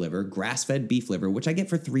of beef liver, grass-fed beef liver, which I get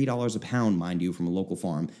for $3 a pound, mind you, from a local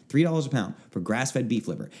farm. $3 a pound for grass-fed beef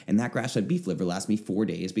liver. And that grass-fed beef liver lasts me 4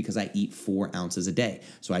 days because I eat 4 ounces a day.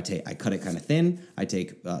 So I cut it kind of thin. I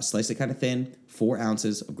slice it kind of thin, 4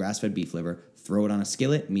 ounces of grass-fed beef liver, throw it on a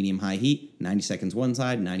skillet, medium-high heat, 90 seconds one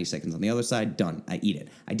side, 90 seconds on the other side, done. I eat it.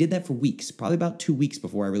 I did that for weeks, probably about 2 weeks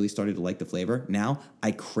before I really started to like the flavor. Now,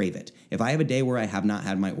 I crave it. If I have a day where I have not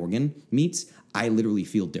had my organ meats, I literally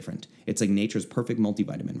feel different. It's like nature's perfect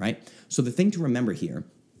multivitamin, right? So the thing to remember here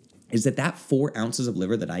is that 4 ounces of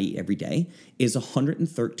liver that I eat every day is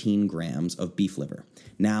 113 grams of beef liver.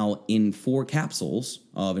 Now, in 4 capsules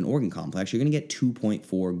of an organ complex, you're going to get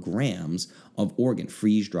 2.4 grams of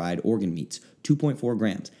freeze-dried organ meats. 2.4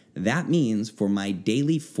 grams. That means for my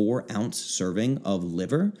daily 4-ounce serving of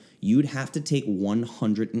liver, you'd have to take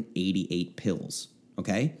 188 pills,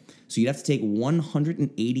 okay? So you'd have to take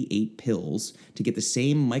 188 pills to get the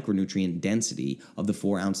same micronutrient density of the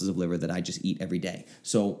 4 ounces of liver that I just eat every day.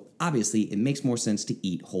 So obviously, it makes more sense to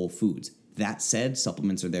eat whole foods. That said,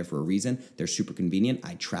 supplements are there for a reason. They're super convenient.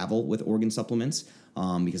 I travel with organ supplements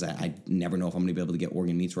because I never know if I'm going to be able to get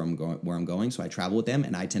organ meats where I'm going. So I travel with them,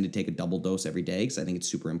 and I tend to take a double dose every day because I think it's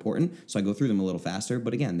super important. So I go through them a little faster.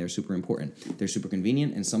 But again, they're super important. They're super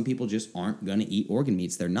convenient, and some people just aren't going to eat organ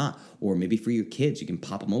meats. They're not. Or maybe for your kids, you can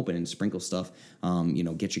pop them open and sprinkle stuff.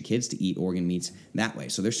 Get your kids to eat organ meats that way.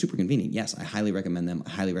 So they're super convenient. Yes, I highly recommend them.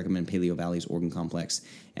 I highly recommend Paleo Valley's organ complex.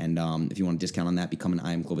 And if you want a discount on that, become an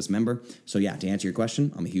I Am Clovis member. So yeah, to answer your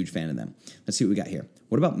question, I'm a huge fan of them. Let's see what we got here.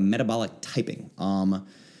 What about metabolic typing?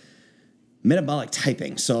 Metabolic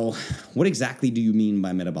typing. So what exactly do you mean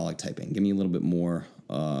by metabolic typing? Give me a little bit more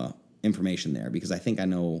information there, because I think I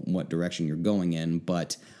know what direction you're going in,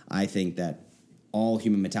 but I think that all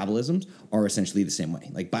human metabolisms are essentially the same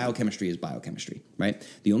way. Like biochemistry is biochemistry, right?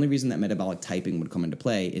 The only reason that metabolic typing would come into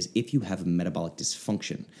play is if you have metabolic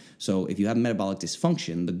dysfunction. So if you have metabolic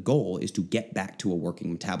dysfunction, the goal is to get back to a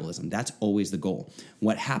working metabolism. That's always the goal.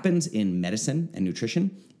 What happens in medicine and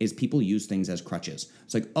nutrition is people use things as crutches.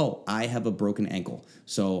 It's like, oh, I have a broken ankle,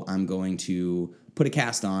 so I'm going to put a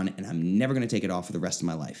cast on and I'm never going to take it off for the rest of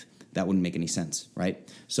my life. That wouldn't make any sense, right?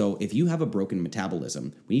 So if you have a broken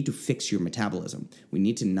metabolism, we need to fix your metabolism. We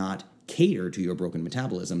need to not cater to your broken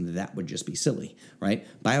metabolism. That would just be silly, right?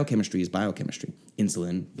 Biochemistry is biochemistry.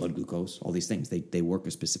 Insulin, blood glucose, all these things, they work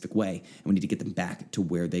a specific way, and we need to get them back to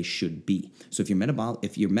where they should be. So if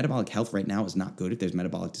your metabolic health right now is not good, if there's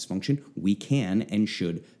metabolic dysfunction, we can and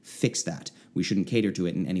should fix that. We shouldn't cater to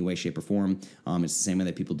it in any way, shape, or form. It's the same way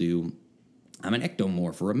that people do, I'm an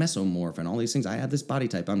ectomorph or a mesomorph and all these things. I have this body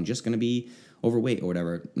type. I'm just going to be overweight or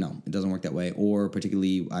whatever. No, it doesn't work that way. Or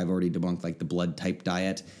particularly, I've already debunked like the blood type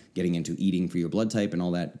diet, getting into eating for your blood type and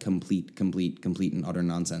all that complete and utter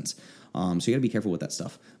nonsense. So you got to be careful with that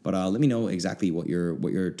stuff. But let me know exactly what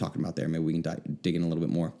you're talking about there. Maybe we can dig in a little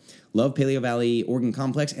bit more. Love Paleo Valley Organ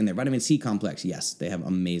Complex and their vitamin C complex. Yes, they have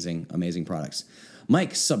amazing products.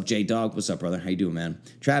 Mike, sup, J-Dog? What's up, brother? How you doing, man?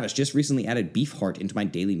 Travis, just recently added beef heart into my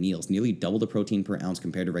daily meals. Nearly double the protein per ounce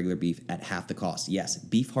compared to regular beef at half the cost. Yes,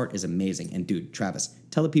 beef heart is amazing. And dude, Travis,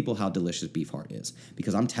 tell the people how delicious beef heart is.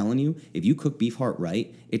 Because I'm telling you, if you cook beef heart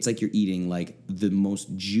right, it's like you're eating like the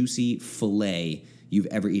most juicy filet you've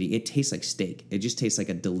ever eaten. It tastes like steak. It just tastes like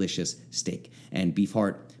a delicious steak. And beef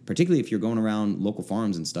heart, particularly if you're going around local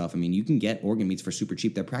farms and stuff, I mean, you can get organ meats for super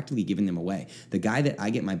cheap. They're practically giving them away. The guy that I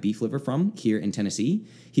get my beef liver from here in Tennessee,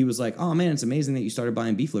 he was like, oh man, it's amazing that you started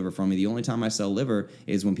buying beef liver from me. The only time I sell liver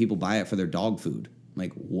is when people buy it for their dog food. I'm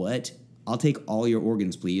like, what? I'll take all your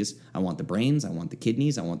organs, please. I want the brains, I want the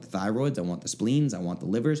kidneys, I want the thyroids, I want the spleens, I want the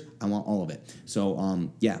livers, I want all of it.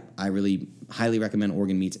 So, yeah, I really highly recommend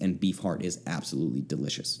organ meats, and beef heart is absolutely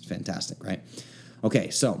delicious. It's fantastic, right?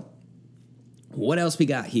 Okay, so what else we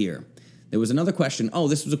got here? There was another question. Oh,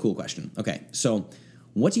 this was a cool question. Okay, so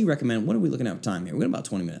what do you recommend? What are we looking at with time here? We're about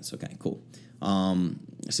 20 minutes. Okay, cool.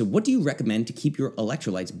 So what do you recommend to keep your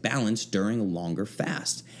electrolytes balanced during a longer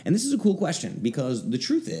fast? And this is a cool question because the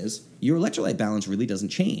truth is your electrolyte balance really doesn't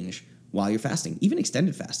change while you're fasting. Even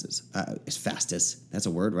extended fasts, that's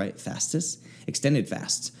a word, right? Extended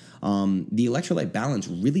fasts. The electrolyte balance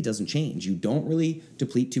really doesn't change. You don't really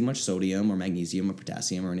deplete too much sodium or magnesium or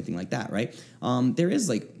potassium or anything like that, right?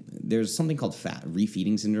 There's something called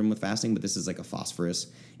refeeding syndrome with fasting, but this is like a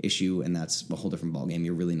phosphorus issue, and that's a whole different ballgame.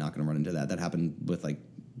 You're really not going to run into that. That happened with like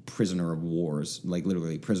prisoner of wars, like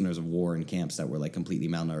literally prisoners of war in camps that were like completely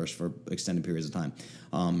malnourished for extended periods of time.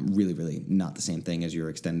 Really, really not the same thing as your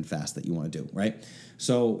extended fast that you want to do, right?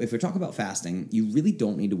 So if we talk about fasting, you really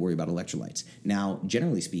don't need to worry about electrolytes. Now,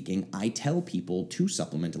 generally speaking, I tell people to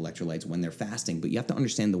supplement electrolytes when they're fasting, but you have to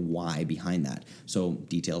understand the why behind that. So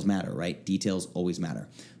details matter, right? Details always matter.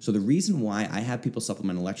 So the reason why I have people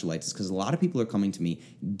supplement electrolytes is because a lot of people are coming to me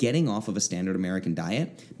getting off of a standard American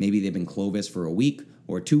diet. Maybe they've been Clovis for a week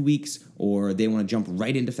or 2 weeks, or they want to jump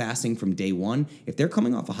right into fasting from day one. If they're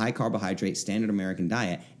coming off a high carbohydrate standard American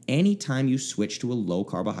diet, anytime you switch to a low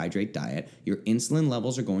carbohydrate diet, your insulin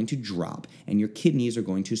levels are going to drop and your kidneys are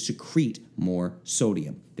going to secrete more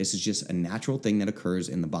sodium. This is just a natural thing that occurs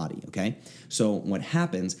in the body, okay? So what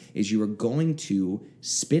happens is you are going to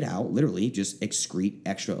spit out, literally just excrete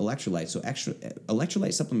extra electrolytes. So extra electrolyte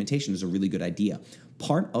supplementation is a really good idea.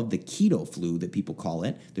 Part of the keto flu that people call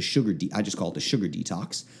it, I just call it the sugar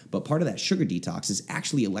detox, but part of that sugar detox is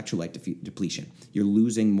actually electrolyte depletion. You're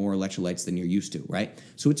losing more electrolytes than you're used to, right?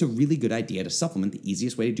 So it's a really good idea to supplement. The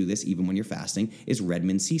easiest way to do this, even when you're fasting, is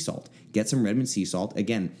Redmond sea salt. Get some Redmond sea salt.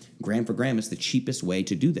 Again, gram for gram, it's the cheapest way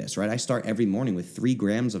to do this, right? I start every morning with 3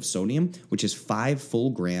 grams of sodium, which is 5 full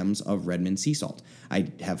grams of Redmond sea salt. I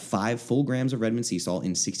have 5 full grams of Redmond sea salt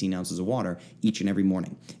in 16 ounces of water each and every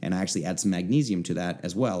morning. And I actually add some magnesium to that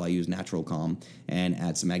as well. I use Natural Calm and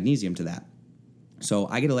add some magnesium to that. So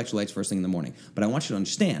I get electrolytes first thing in the morning. But I want you to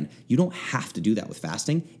understand, you don't have to do that with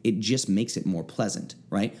fasting. It just makes it more pleasant,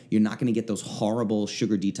 right? You're not going to get those horrible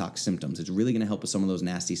sugar detox symptoms. It's really going to help with some of those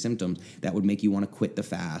nasty symptoms that would make you want to quit the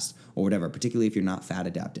fast or whatever, particularly if you're not fat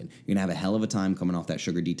adapted. You're going to have a hell of a time coming off that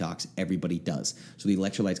sugar detox. Everybody does. So the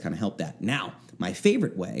electrolytes kind of help that. Now, my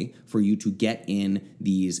favorite way for you to get in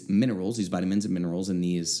these minerals, these vitamins and minerals and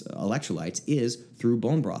these electrolytes is through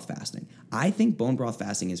bone broth fasting. I think bone broth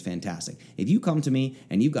fasting is fantastic. If you come to me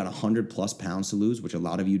and you've got 100 plus pounds to lose, which a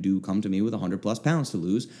lot of you do come to me with 100 plus pounds to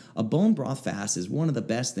lose, a bone broth fast is one of the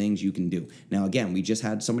best things you can do. Now, again, we just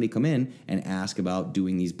had somebody come in and ask about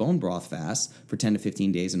doing these bone broth fasts for 10 to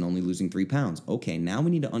 15 days and only losing 3 pounds. Okay, now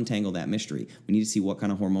we need to untangle that mystery. We need to see what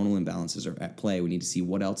kind of hormonal imbalances are at play. We need to see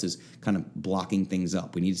what else is kind of blocking things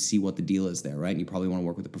up. We need to see what the deal is there, right? And you probably want to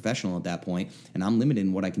work with a professional at that point, and I'm limited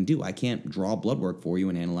in what I can do. I can't draw blood work for you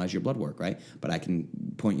and analyze your blood work, right? But I can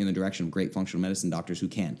point you in the direction of great functional medicine doctors who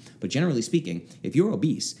can. But generally speaking, if you're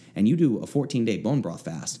obese and you do a 14-day bone broth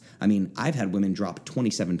fast, I mean, I've had women drop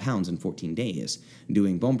 27 pounds in 14 days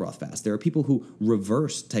doing bone broth fast. There are people who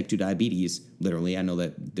reverse type 2 diabetes, literally. I know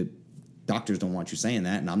that the doctors don't want you saying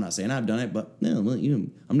that, and I'm not saying I've done it, but no,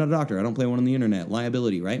 I'm not a doctor. I don't play one on the internet.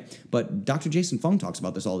 Liability, right? But Dr. Jason Fung talks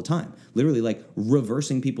about this all the time. Literally, like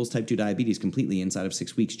reversing people's type 2 diabetes completely inside of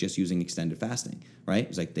 6 weeks just using extended fasting, right?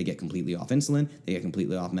 It's like they get completely off insulin, they get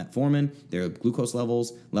completely off metformin, their glucose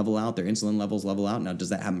levels level out, their insulin levels level out. Now, does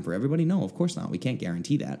that happen for everybody? No, of course not. We can't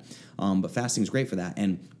guarantee that. But fasting is great for that.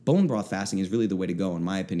 And bone broth fasting is really the way to go, in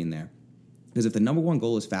my opinion, there. Because if the number one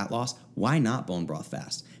goal is fat loss, why not bone broth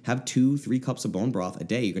fast? Have 2-3 cups of bone broth a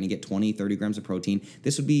day. You're going to get 20, 30 grams of protein.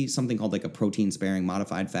 This would be something called like a protein-sparing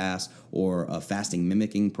modified fast or a fasting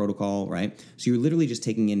mimicking protocol, right? So you're literally just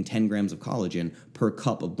taking in 10 grams of collagen per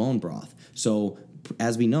cup of bone broth. So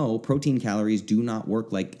as we know, protein calories do not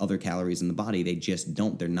work like other calories in the body. They just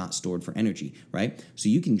don't. They're not stored for energy, right? So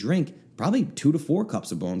you can drink probably 2 to 4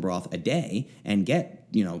 cups of bone broth a day and get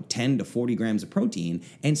 10 to 40 grams of protein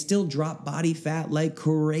and still drop body fat like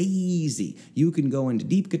crazy. You can go into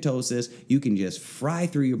deep ketosis. You can just fry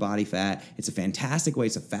through your body fat. It's a fantastic way.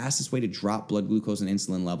 It's the fastest way to drop blood glucose and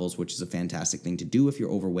insulin levels, which is a fantastic thing to do if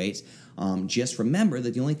you're overweight. Just remember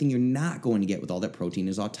that the only thing you're not going to get with all that protein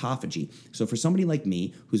is autophagy. So for somebody like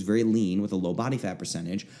me, who's very lean with a low body fat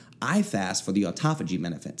percentage, I fast for the autophagy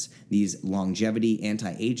benefits, these longevity,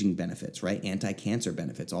 anti-aging benefits, right? Anti-cancer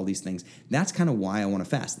benefits, all these things. That's kind of why I want to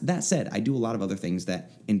fast. That said, I do a lot of other things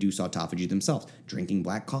that induce autophagy themselves. Drinking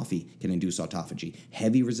black coffee can induce autophagy.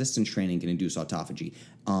 Heavy resistance training can induce autophagy.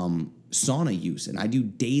 Sauna use, and I do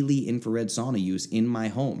daily infrared sauna use in my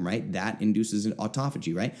home, right? That induces an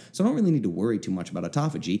autophagy, right? So I don't really need to worry too much about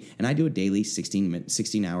autophagy, and I do a daily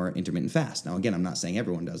 16-hour intermittent fast. Now, again, I'm not saying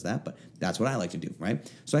everyone does that, but that's what I like to do,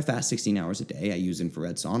 right? So I fast 16 hours a day. I use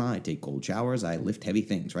infrared sauna. I take cold showers. I lift heavy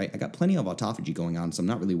things, right? I got plenty of autophagy going on, so I'm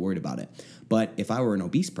not really worried about it. But if I were an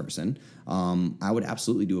obese person, I would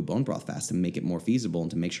absolutely do a bone broth fast to make it more feasible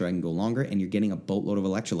and to make sure I can go longer, and you're getting a boatload of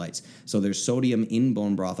electrolytes. So there's sodium in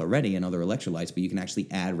bone broth already and other electrolytes, but you can actually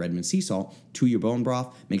add Redmond sea salt to your bone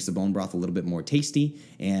broth, makes the bone broth a little bit more tasty,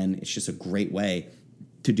 and it's just a great way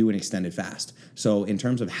to do an extended fast. So in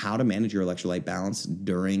terms of how to manage your electrolyte balance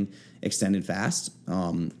during extended fast,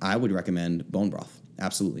 I would recommend bone broth.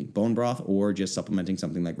 Absolutely. Bone broth or just supplementing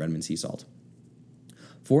something like Redmond sea salt.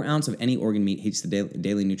 4 ounce of any organ meat heats the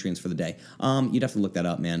daily nutrients for the day. You'd have to look that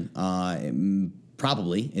up, man.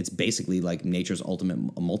 Probably. It's basically like nature's ultimate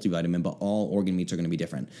multivitamin, but all organ meats are going to be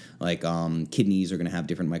different. Like kidneys are going to have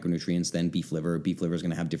different micronutrients than beef liver. Beef liver is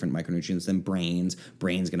going to have different micronutrients than brains.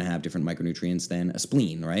 Brains going to have different micronutrients than a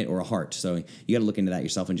spleen, right? Or a heart. So you got to look into that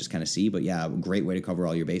yourself and just kind of see. But yeah, a great way to cover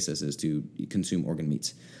all your bases is to consume organ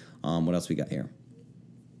meats. What else we got here?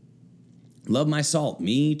 Love my salt.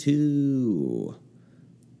 Me too.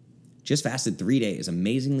 Just fasted 3 days.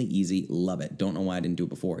 Amazingly easy. Love it. Don't know why I didn't do it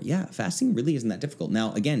before. Yeah, fasting really isn't that difficult.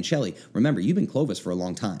 Now, again, Shelly, remember, you've been Clovis for a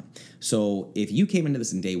long time. So if you came into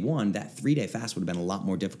this in day one, that 3-day fast would have been a lot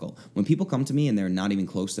more difficult. When people come to me and they're not even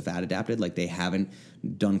close to fat adapted, like they haven't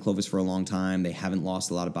done Clovis for a long time, they haven't lost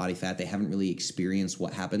a lot of body fat, they haven't really experienced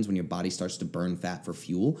what happens when your body starts to burn fat for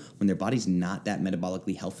fuel, when their body's not that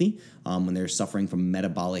metabolically healthy, when they're suffering from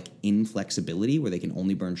metabolic inflexibility where they can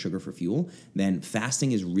only burn sugar for fuel, then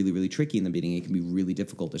fasting is really, really tricky in the beginning. It can be really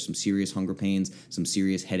difficult. There's some serious hunger pains, some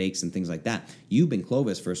serious headaches and things like that. You've been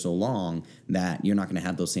Clovis for so long that you're not going to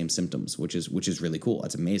have those same symptoms, which is really cool.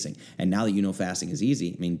 That's amazing. And now that you know fasting is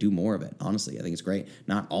easy, I mean, do more of it. Honestly, I think it's great.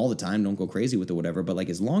 Not all the time. Don't go crazy with it, whatever. But like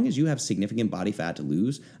as long as you have significant body fat to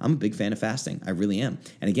lose, I'm a big fan of fasting. I really am.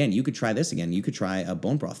 And again, you could try this again. You could try a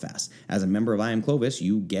bone broth fast. As a member of I Am Clovis,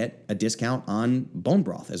 you get a discount on bone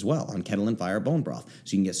broth as well, on Kettle and Fire bone broth.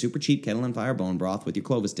 So you can get super cheap Kettle and Fire bone broth with your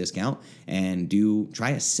Clovis discount and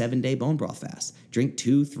try a 7-day bone broth fast. Drink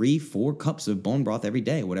 2, 3, 4 cups of bone broth every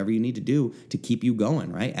day, whatever you need to do to keep you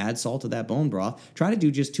going, right? Add salt to that bone broth. Try to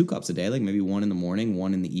do just 2 cups a day, like maybe 1 in the morning,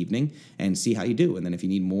 1 in the evening, and see how you do. And then if you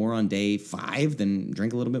need more on day 5, then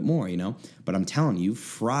drink a little bit more, But I'm telling you,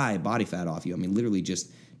 fry body fat off you. I mean, literally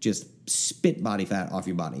just spit body fat off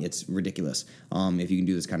your body. It's ridiculous if you can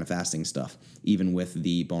do this kind of fasting stuff, even with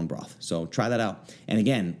the bone broth. So try that out. And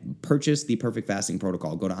again, purchase the Perfect Fasting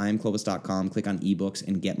Protocol. Go to iamclovis.com, click on ebooks,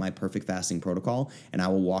 and get my Perfect Fasting Protocol, and I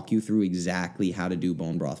will walk you through exactly how to do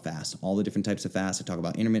bone broth fast. All the different types of fasts. I talk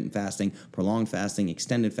about intermittent fasting, prolonged fasting,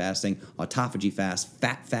 extended fasting, autophagy fast,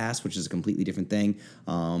 fat fast, which is a completely different thing,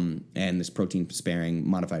 and this protein-sparing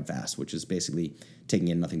modified fast, which is basically taking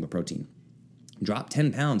in nothing but protein. Drop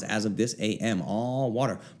 10 pounds as of this AM, all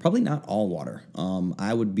water. Probably not all water.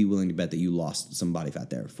 I would be willing to bet that you lost some body fat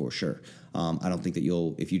there for sure. I don't think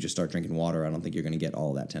that if you just start drinking water, I don't think you're going to get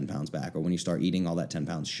all that 10 pounds back. Or when you start eating, all that 10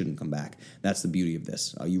 pounds shouldn't come back. That's the beauty of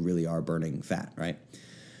this. You really are burning fat, right?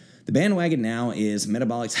 The bandwagon now is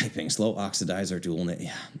metabolic typing, slow oxidizer, dual.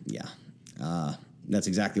 Yeah. That's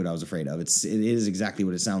exactly what I was afraid of. It is exactly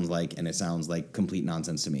what it sounds like, and it sounds like complete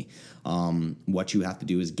nonsense to me. What you have to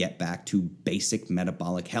do is get back to basic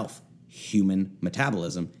metabolic health. Human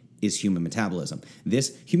metabolism is human metabolism.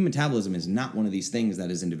 This human metabolism is not one of these things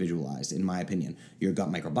that is individualized, in my opinion. Your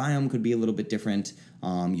gut microbiome could be a little bit different.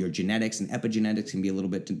 Your genetics and epigenetics can be a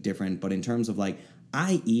little bit different. But in terms of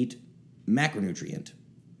I eat macronutrient.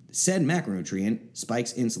 Said macronutrient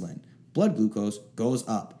spikes insulin. Blood glucose goes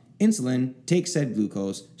up. Insulin takes said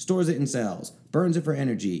glucose, stores it in cells, burns it for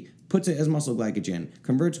energy, puts it as muscle glycogen,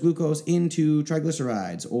 converts glucose into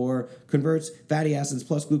triglycerides, or converts fatty acids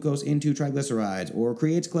plus glucose into triglycerides, or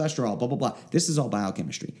creates cholesterol, blah, blah, blah. This is all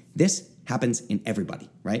biochemistry. This happens in everybody,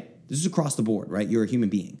 right? This is across the board, right? You're a human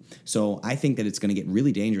being. So I think that it's going to get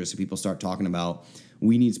really dangerous if people start talking about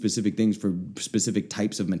we need specific things for specific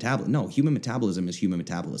types of metabolism. No, human metabolism is human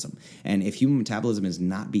metabolism. And if human metabolism is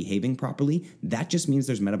not behaving properly, that just means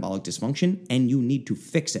there's metabolic dysfunction and you need to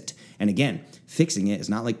fix it. And again, fixing it is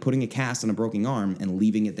not like putting a cast on a broken arm and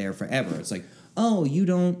leaving it there forever. It's like, oh, you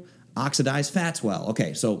don't oxidize fats well.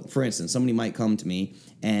 Okay, so for instance, somebody might come to me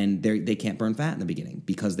and they can't burn fat in the beginning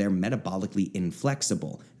because they're metabolically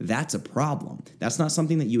inflexible. That's a problem. That's not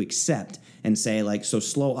something that you accept and say like, so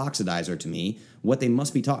slow oxidizer to me, what they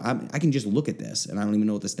must be talking, I can just look at this and I don't even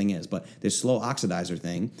know what this thing is, but this slow oxidizer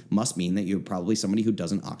thing must mean that you're probably somebody who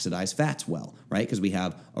doesn't oxidize fats well, right? Because we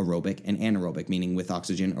have aerobic and anaerobic, meaning with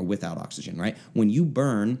oxygen or without oxygen, right? When you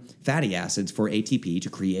burn fatty acids for ATP to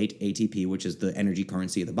create ATP, which is the energy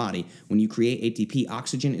currency of the body, when you create ATP,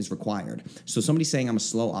 oxygen is required. So somebody saying I'm a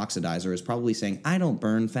slow oxidizer is probably saying I don't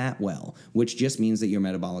burn fat well, which just means that you're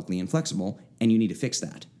metabolically inflexible and you need to fix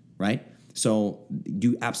that, right? So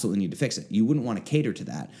you absolutely need to fix it. You wouldn't want to cater to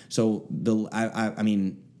that. So I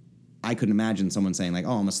mean, I couldn't imagine someone saying like,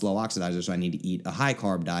 oh, I'm a slow oxidizer, so I need to eat a high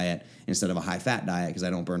carb diet instead of a high fat diet because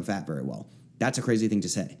I don't burn fat very well. That's a crazy thing to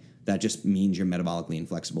say. That just means you're metabolically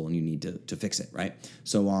inflexible and you need to fix it, right?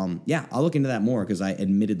 So yeah, I'll look into that more because I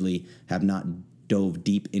admittedly have not dove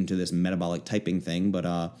deep into this metabolic typing thing, but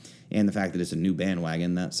and the fact that it's a new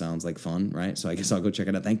bandwagon, that sounds like fun, right? So I guess I'll go check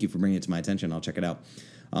it out. Thank you for bringing it to my attention. I'll check it out.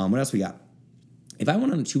 What else we got? If I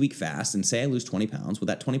went on a 2-week fast and say I lose 20 pounds, would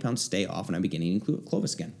that 20 pounds stay off and I begin eating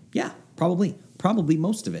Clovis again? Yeah, probably. Probably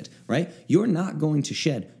most of it, right? You're not going to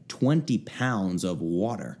shed 20 pounds of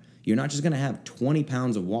water. You're not just going to have 20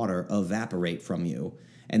 pounds of water evaporate from you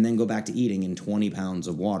and then go back to eating and 20 pounds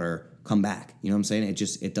of water come back. You know what I'm saying?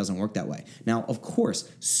 It doesn't work that way. Now, of course,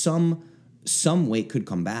 some weight could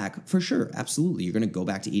come back for sure. Absolutely. You're going to go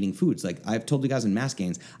back to eating foods. Like I've told you guys in mass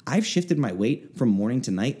gains, I've shifted my weight from morning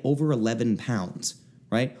to night over 11 pounds,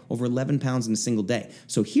 right? Over 11 pounds in a single day.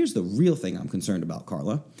 So here's the real thing I'm concerned about,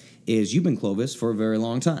 Carla, is you've been Clovis for a very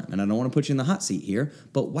long time. And I don't want to put you in the hot seat here,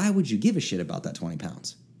 but why would you give a shit about that 20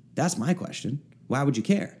 pounds? That's my question. Why would you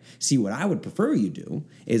care? See, what I would prefer you do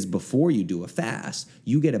is before you do a fast,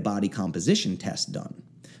 you get a body composition test done.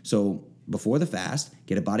 So before the fast,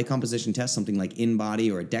 get a body composition test, something like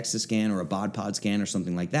InBody or a DEXA scan or a bod pod scan or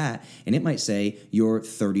something like that, and it might say you're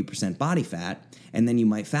 30% body fat, and then you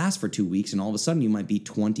might fast for 2 weeks, and all of a sudden you might be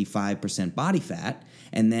 25% body fat,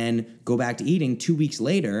 and then go back to eating 2 weeks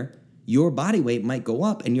later, your body weight might go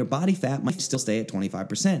up and your body fat might still stay at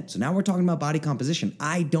 25%. So now we're talking about body composition.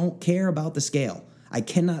 I don't care about the scale. I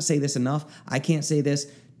cannot say this enough. I can't say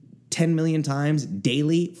this 10 million times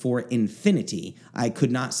daily for infinity. I could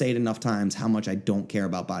not say it enough times how much I don't care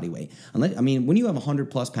about body weight. When you have 100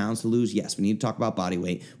 plus pounds to lose, yes, we need to talk about body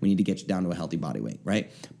weight. We need to get you down to a healthy body weight, right?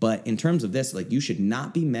 But in terms of this, like you should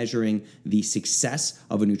not be measuring the success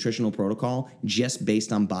of a nutritional protocol just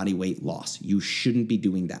based on body weight loss. You shouldn't be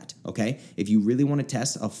doing that, okay? If you really want to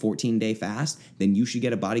test a 14-day fast, then you should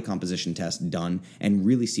get a body composition test done and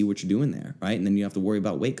really see what you're doing there, right? And then you have to worry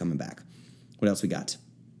about weight coming back. What else we got?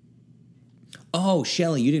 Oh,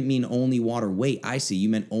 Shelly, you didn't mean only water. Wait, I see. You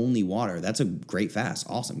meant only water. That's a great fast.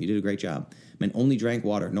 Awesome. You did a great job. Meant only drank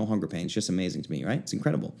water, no hunger pains. Just amazing to me, right? It's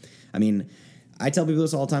incredible. I mean, I tell people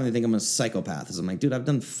this all the time. They think I'm a psychopath. I'm like, dude, I've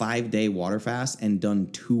done 5-day water fast and done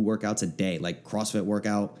 2 workouts a day, like CrossFit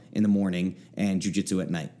workout in the morning and jiu-jitsu at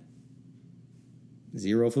night.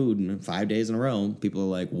 0 food in 5 days in a row. People are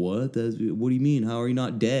like, what do you mean? How are you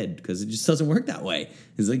not dead? Because it just doesn't work that way.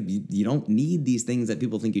 It's like you don't need these things that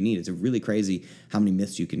people think you need. It's really crazy how many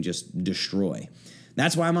myths you can just destroy.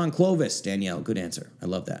 That's why I'm on Clovis, Danielle. Good answer. I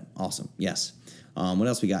love that. Awesome. Yes. What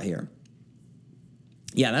else we got here?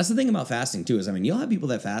 Yeah, that's the thing about fasting too, is you'll have people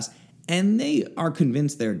that fast and they are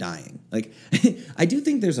convinced they're dying. Like, I do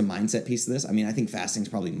think there's a mindset piece to this. I think fasting is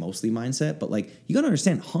probably mostly mindset, but you got to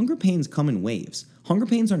understand, hunger pains come in waves. Hunger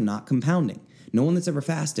pains are not compounding. No one that's ever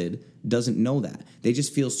fasted doesn't know that. They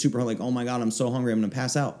just feel super like, oh my God, I'm so hungry, I'm going to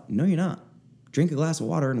pass out. No, you're not. Drink a glass of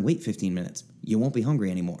water and wait 15 minutes. You won't be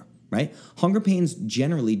hungry anymore, right? Hunger pains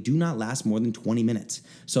generally do not last more than 20 minutes.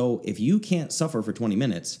 So if you can't suffer for 20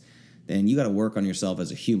 minutes, then you got to work on yourself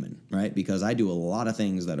as a human, right? Because I do a lot of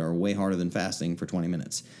things that are way harder than fasting for 20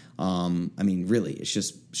 minutes. Really, it's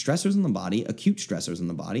just stressors in the body, acute stressors in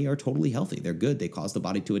the body are totally healthy. They're good. They cause the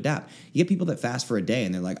body to adapt. You get people that fast for a day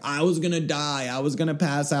and they're like, I was going to die. I was going to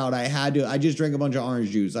pass out. I just drank a bunch of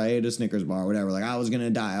orange juice. I ate a Snickers bar, whatever. Like, I was going to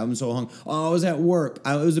die. I'm so hungry. Oh, I was at work.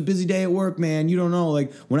 It was a busy day at work, man. You don't know.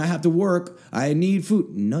 Like, when I have to work, I need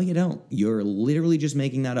food. No, you don't. You're literally just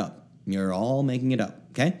making that up. You're all making it up,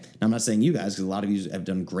 okay? Now, I'm not saying you guys, because a lot of you have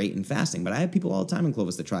done great in fasting, but I have people all the time in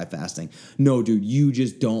Clovis that try fasting. No, dude, you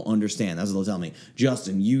just don't understand. That's what they'll tell me.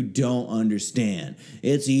 Justin, you don't understand.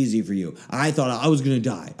 It's easy for you. I thought I was going to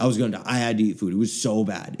die. I had to eat food. It was so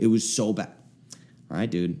bad. All right,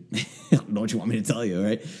 dude. I don't know what you want me to tell you,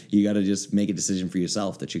 right? You got to just make a decision for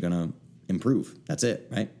yourself that you're going to improve. That's it,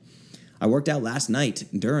 right? I worked out last night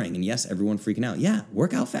during, and yes, everyone freaking out. Yeah,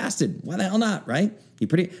 workout fasted. Why the hell not, right?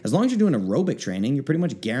 As long as you're doing aerobic training, you're pretty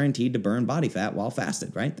much guaranteed to burn body fat while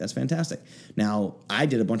fasted, right? That's fantastic. Now, I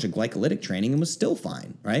did a bunch of glycolytic training and was still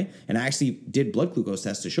fine, right? And I actually did blood glucose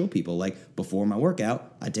tests to show people, like, before my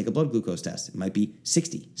workout, I'd take a blood glucose test. It might be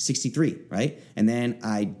 60, 63, right? And then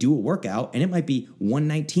I do a workout, and it might be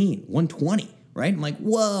 119, 120, right? I'm like,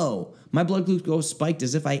 whoa, my blood glucose spiked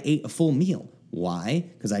as if I ate a full meal. Why?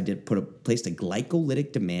 Because I placed a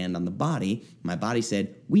glycolytic demand on the body. My body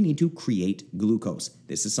said, we need to create glucose.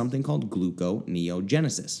 This is something called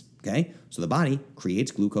gluconeogenesis, okay? So the body creates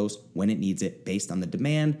glucose when it needs it based on the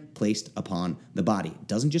demand placed upon the body. It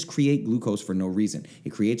doesn't just create glucose for no reason.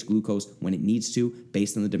 It creates glucose when it needs to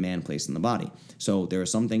based on the demand placed in the body. So there are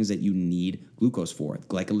some things that you need glucose for.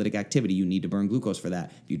 Glycolytic activity, you need to burn glucose for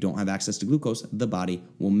that. If you don't have access to glucose, the body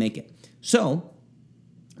will make it. So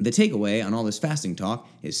the takeaway on all this fasting talk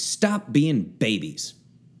is stop being babies.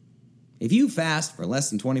 If you fast for less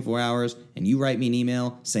than 24 hours and you write me an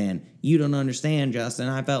email saying, you don't understand, Justin,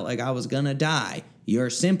 I felt like I was going to die, you're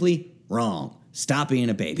simply wrong. Stop being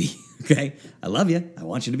a baby, okay? I love you. I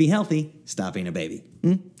want you to be healthy. Stop being a baby.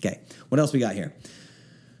 Okay, what else we got here?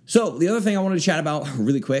 So the other thing I wanted to chat about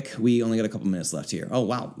really quick, we only got a couple minutes left here. Oh,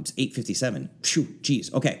 wow, it's 8:57. Phew,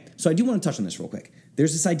 geez. Okay, so I do want to touch on this real quick.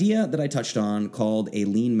 There's this idea that I touched on called a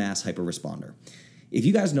lean mass hyperresponder. If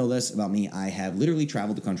you guys know this about me, I have literally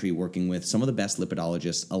traveled the country working with some of the best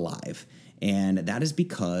lipidologists alive. And that is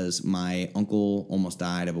because my uncle almost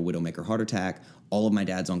died of a widowmaker heart attack. All of my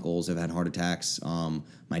dad's uncles have had heart attacks.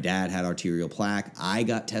 My dad had arterial plaque. I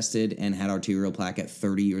got tested and had arterial plaque at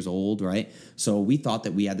 30 years old, right? So we thought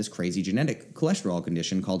that we had this crazy genetic cholesterol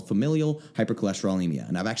condition called familial hypercholesterolemia.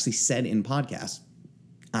 And I've actually said in podcasts,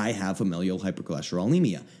 I have familial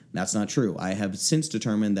hypercholesterolemia. That's not true. I have since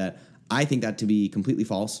determined that I think that to be completely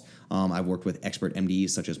false. I've worked with expert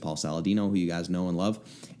MDs such as Paul Saladino, who you guys know and love,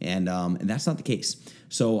 and that's not the case.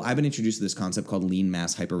 So I've been introduced to this concept called lean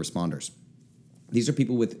mass hyperresponders. These are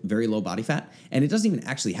people with very low body fat, and it doesn't even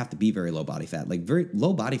actually have to be very low body fat. Like, very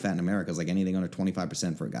low body fat in America is like anything under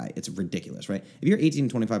 25% for a guy. It's ridiculous, right? If you're 18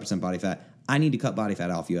 to 25% body fat, I need to cut body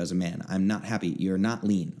fat off you as a man. I'm not happy. You're not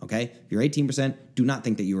lean, okay? If you're 18%, do not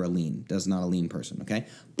think that you are lean. That's not a lean person, okay?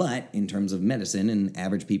 But in terms of medicine and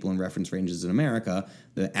average people in reference ranges in America,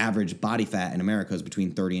 the average body fat in America is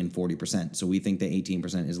between 30 and 40%. So we think that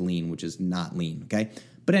 18% is lean, which is not lean, okay?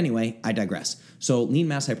 But anyway, I digress. So lean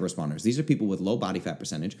mass hyperresponders, these are people with low body fat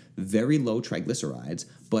percentage, very low triglycerides,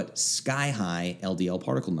 but sky high LDL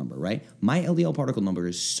particle number, right? My LDL particle number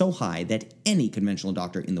is so high that any conventional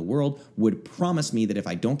doctor in the world would promise me that if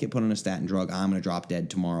I don't get put on a statin drug, I'm going to drop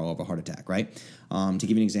dead tomorrow of a heart attack, right? To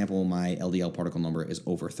give you an example, my LDL particle number is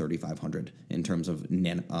over 3,500 in terms of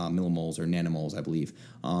millimoles or nanomoles, I believe.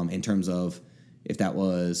 In terms of if that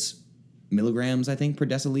was milligrams, I think, per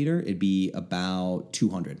deciliter, it'd be about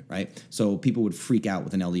 200, right? So people would freak out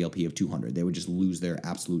with an LDLP of 200. They would just lose their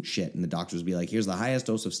absolute shit, and the doctors would be like, here's the highest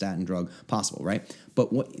dose of statin drug possible, right?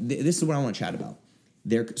 But this is what I want to chat about.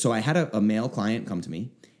 So I had a male client come to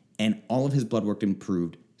me, and all of his blood work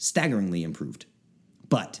improved, staggeringly improved.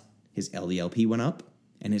 But his LDLP went up,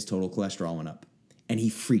 and his total cholesterol went up. And he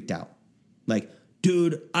freaked out. Like,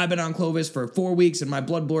 dude, I've been on Clovis for 4 weeks and my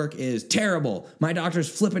blood work is terrible. My doctor's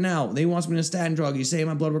flipping out. They wants me to statin drug. He's saying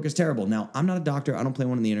my blood work is terrible. Now, I'm not a doctor. I don't play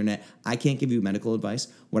one on the internet. I can't give you medical advice.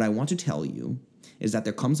 What I want to tell you is that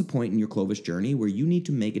there comes a point in your Clovis journey where you need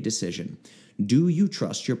to make a decision. Do you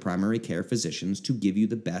trust your primary care physicians to give you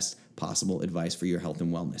the best possible advice for your health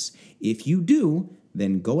and wellness? If you do,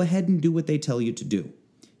 then go ahead and do what they tell you to do.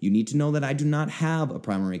 You need to know that I do not have a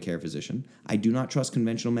primary care physician. I do not trust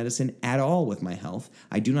conventional medicine at all with my health.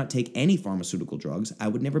 I do not take any pharmaceutical drugs. I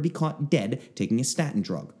would never be caught dead taking a statin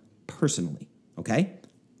drug, personally, okay?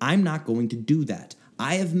 I'm not going to do that.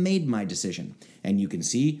 I have made my decision. And you can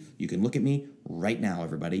see, you can look at me right now,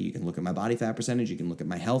 everybody. You can look at my body fat percentage. You can look at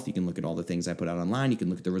my health. You can look at all the things I put out online. You can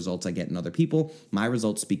look at the results I get in other people. My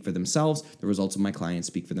results speak for themselves. The results of my clients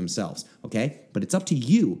speak for themselves, okay? But it's up to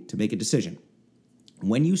you to make a decision.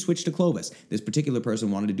 When you switch to Clovis, this particular person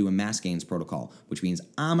wanted to do a mass gains protocol, which means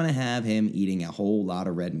I'm going to have him eating a whole lot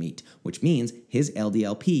of red meat, which means his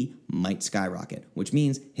LDLP might skyrocket, which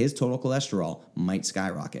means his total cholesterol might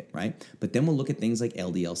skyrocket, right? But then we'll look at things like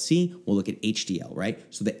LDLC, we'll look at HDL, right?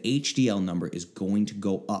 So the HDL number is going to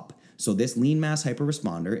go up. So this lean mass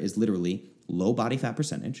hyperresponder is literally low body fat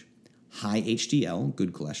percentage, high HDL,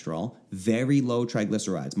 good cholesterol, very low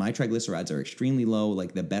triglycerides. My triglycerides are extremely low,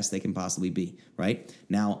 like the best they can possibly be, right?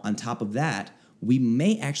 Now, on top of that, we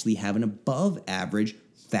may actually have an above average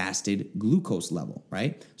fasted glucose level,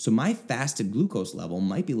 right? So my fasted glucose level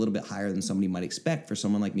might be a little bit higher than somebody might expect for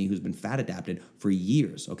someone like me who's been fat adapted for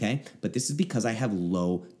years, okay? But this is because I have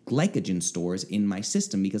low glycogen stores in my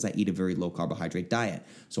system because I eat a very low carbohydrate diet.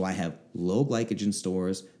 So I have low glycogen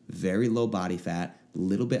stores, very low body fat, a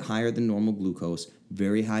little bit higher than normal glucose,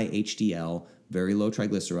 very high HDL, very low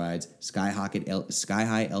triglycerides, sky high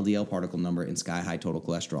LDL particle number, and sky high total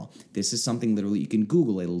cholesterol. This is something literally you can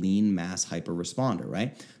Google, a lean mass hyperresponder,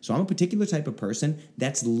 right? So I'm a particular type of person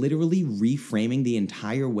that's literally reframing the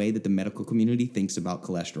entire way that the medical community thinks about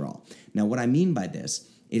cholesterol. Now, what I mean by this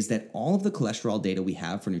is that all of the cholesterol data we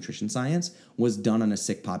have for nutrition science was done on a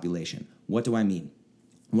sick population. What do I mean?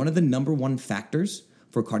 One of the number one factors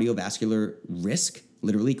for cardiovascular risk,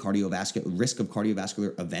 literally risk of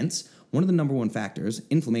cardiovascular events, one of the number one factors,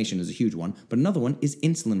 inflammation is a huge one, but another one is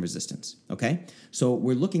insulin resistance, okay? So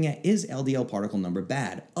we're looking at, is LDL particle number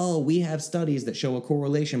bad? Oh, we have studies that show a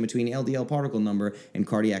correlation between LDL particle number and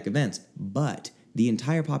cardiac events, but the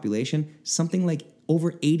entire population, something like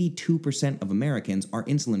over 82% of Americans are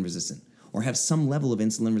insulin resistant or have some level of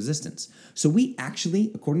insulin resistance. So we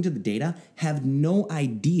actually, according to the data, have no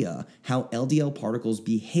idea how LDL particles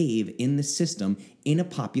behave in the system in a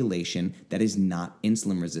population that is not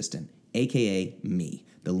insulin resistant, aka me,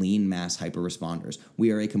 the lean mass hyperresponders.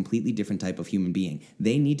 We are a completely different type of human being.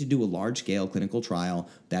 They need to do a large-scale clinical trial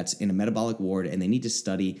that's in a metabolic ward, and they need to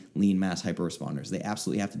study lean mass hyperresponders. They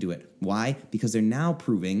absolutely have to do it. Why? Because they're now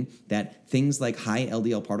proving that things like high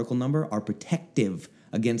LDL particle number are protective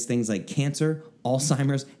against things like cancer,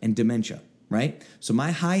 Alzheimer's, and dementia, right? So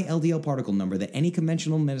my high LDL particle number that any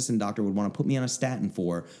conventional medicine doctor would want to put me on a statin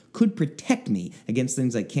for could protect me against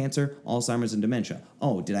things like cancer, Alzheimer's, and dementia.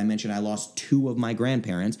 Oh, did I mention I lost 2 of my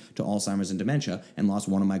grandparents to Alzheimer's and dementia and lost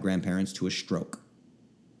 1 of my grandparents to a stroke,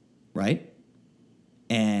 right?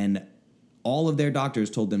 And all of their doctors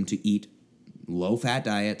told them to eat low-fat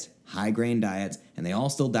diets, high-grain diets, and they all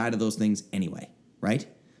still died of those things anyway, right?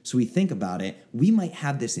 So we think about it, we might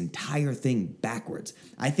have this entire thing backwards.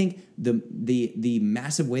 I think the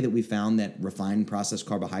massive way that we found that refined processed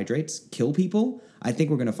carbohydrates kill people, I think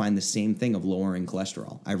we're going to find the same thing of lowering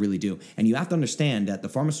cholesterol. I really do. And you have to understand that the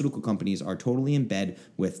pharmaceutical companies are totally in bed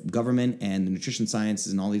with government and the nutrition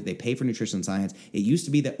sciences and all these. They pay for nutrition science. It used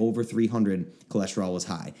to be that over 300 cholesterol was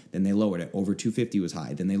high. Then they lowered it. Over 250 was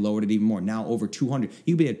high. Then they lowered it even more. Now over 200.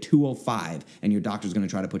 You could be at 205 and your doctor's going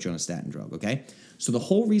to try to put you on a statin drug, okay? So the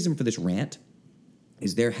whole reason for this rant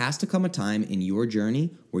is there has to come a time in your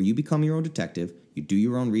journey where you become your own detective, you do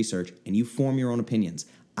your own research, and you form your own opinions.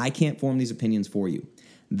 I can't form these opinions for you.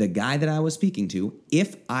 The guy that I was speaking to,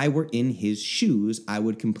 if I were in his shoes, I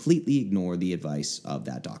would completely ignore the advice of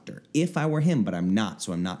that doctor. If I were him, but I'm not,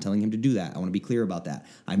 so I'm not telling him to do that. I want to be clear about that.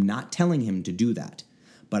 I'm not telling him to do that.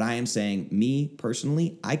 But I am saying, me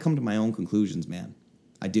personally, I come to my own conclusions, man.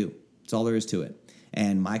 I do. That's all there is to it.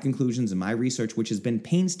 And my conclusions and my research, which has been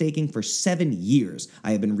painstaking for 7 years,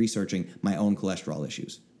 I have been researching my own cholesterol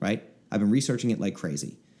issues, right? I've been researching it like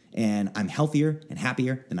crazy. And I'm healthier and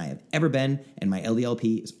happier than I have ever been, and my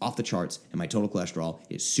LDLP is off the charts, and my total cholesterol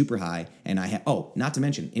is super high, and I have, not to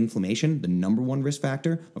mention inflammation, the number one risk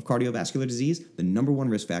factor of cardiovascular disease, the number one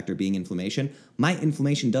risk factor being inflammation. My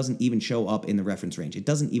inflammation doesn't even show up in the reference range. It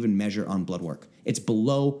doesn't even measure on blood work. It's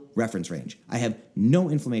below reference range. I have no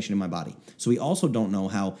inflammation in my body. So we also don't know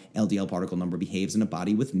how LDL particle number behaves in a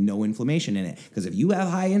body with no inflammation in it, because if you have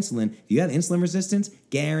high insulin, if you have insulin resistance,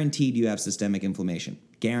 guaranteed you have systemic inflammation.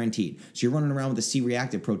 Guaranteed. So you're running around with a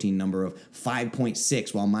C-reactive protein number of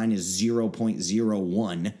 5.6 while mine is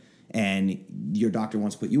 0.01, and your doctor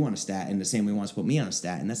wants to put you on a statin the same way he wants to put me on a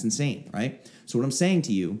statin. That's insane, right? So what I'm saying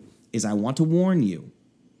to you is I want to warn you,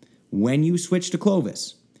 when you switch to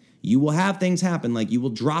Clovis, you will have things happen like you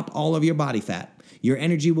will drop all of your body fat. Your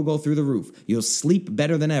energy will go through the roof. You'll sleep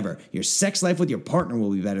better than ever. Your sex life with your partner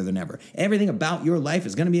will be better than ever. Everything about your life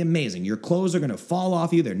is going to be amazing. Your clothes are going to fall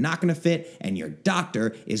off you. They're not going to fit. And your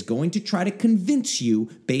doctor is going to try to convince you,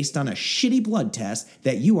 based on a shitty blood test,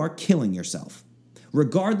 that you are killing yourself.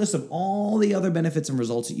 Regardless of all the other benefits and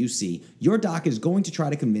results that you see, your doc is going to try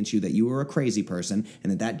to convince you that you are a crazy person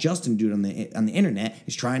and that Justin dude on the internet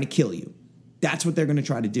is trying to kill you. That's what they're going to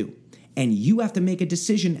try to do. And you have to make a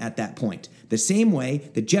decision at that point. The same way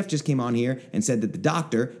that Jeff just came on here and said that the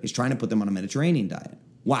doctor is trying to put them on a Mediterranean diet.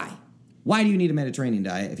 Why? Why do you need a Mediterranean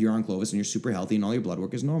diet if you're on Clovis and you're super healthy and all your blood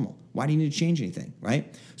work is normal? Why do you need to change anything,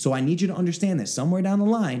 right? So I need you to understand that somewhere down the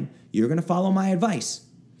line, you're going to follow my advice.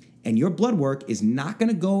 And your blood work is not going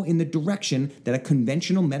to go in the direction that a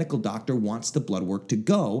conventional medical doctor wants the blood work to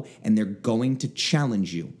go, and they're going to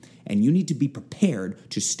challenge you. And you need to be prepared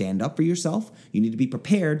to stand up for yourself. You need to be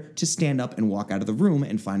prepared to stand up and walk out of the room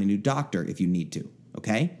and find a new doctor if you need to,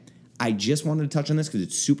 okay? I just wanted to touch on this because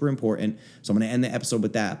it's super important, so I'm going to end the episode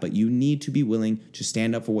with that. But you need to be willing to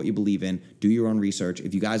stand up for what you believe in, do your own research.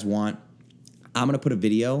 If you guys want, I'm going to put a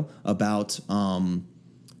video about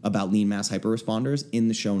lean mass hyperresponders in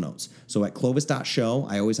the show notes. So at clovis.show,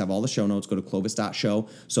 I always have all the show notes. Go to clovis.show.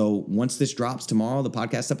 So once this drops tomorrow, the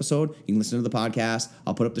podcast episode, you can listen to the podcast.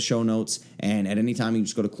 I'll put up the show notes. And at any time, you can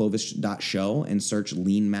just go to clovis.show and search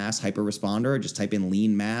lean mass hyperresponder. Or just type in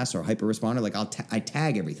lean mass or hyperresponder. Like I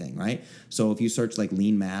tag everything, right? So if you search like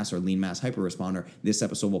lean mass or lean mass hyperresponder, this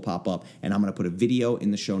episode will pop up. And I'm going to put a video in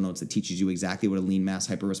the show notes that teaches you exactly what a lean mass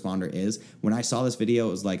hyperresponder is. When I saw this video,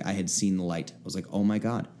 it was like I had seen the light. I was like, oh my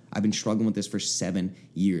God. I've been struggling with this for 7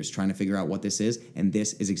 years, trying to figure out what this is, and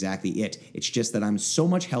this is exactly it. It's just that I'm so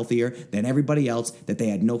much healthier than everybody else that they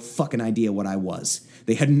had no fucking idea what I was.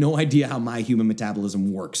 They had no idea how my human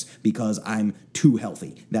metabolism works because I'm too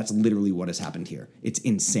healthy. That's literally what has happened here. It's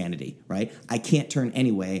insanity, right? I can't turn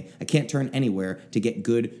anywhere to get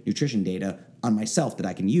good nutrition data on myself that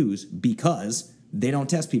I can use because they don't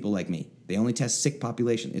test people like me. They only test sick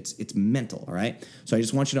population. It's mental, all right? So I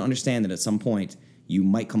just want you to understand that at some point, you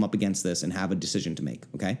might come up against this and have a decision to make,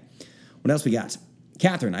 okay? What else we got?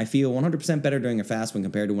 Catherine, I feel 100% better during a fast when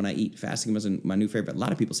compared to when I eat. Fasting was my new favorite. A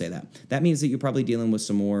lot of people say that. That means that you're probably dealing with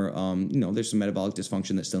some more, there's some metabolic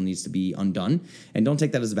dysfunction that still needs to be undone. And don't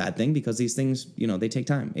take that as a bad thing because these things, they take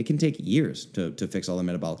time. It can take years to fix all the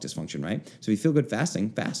metabolic dysfunction, right? So if you feel good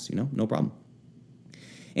fasting, fast, no problem.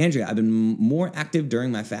 Andrea, I've been more active during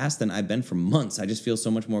my fast than I've been for months. I just feel so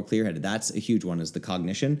much more clear-headed. That's a huge one, is the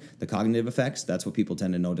cognition, the cognitive effects. That's what people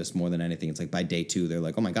tend to notice more than anything. It's like by day 2, they're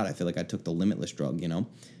like, oh my God, I feel like I took the limitless drug,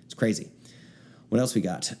 It's crazy. What else we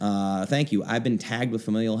got? Thank you. I've been tagged with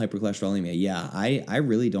familial hypercholesterolemia. Yeah, I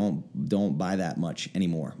really don't buy that much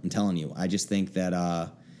anymore. I'm telling you. I just think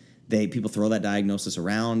that people throw that diagnosis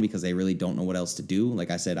around because they really don't know what else to do. Like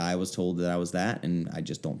I said, I was told that I was that, and I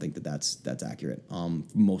just don't think that that's accurate.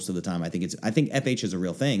 Most of the time, I think FH is a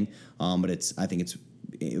real thing, but I think it's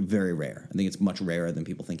very rare. I think it's much rarer than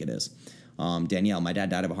people think it is. Danielle, my dad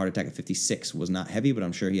died of a heart attack at 56. Was not heavy, but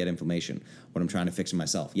I'm sure he had inflammation. What I'm trying to fix in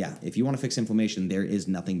myself. Yeah, if you want to fix inflammation, there is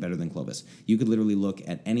nothing better than Clovis. You could literally look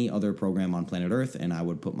at any other program on planet Earth, and I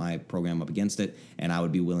would put my program up against it, and I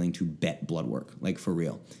would be willing to bet blood work, like for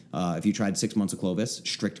real. If you tried 6 months of Clovis,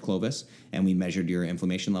 strict Clovis, and we measured your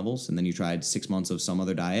inflammation levels, and then you tried 6 months of some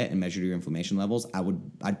other diet and measured your inflammation levels,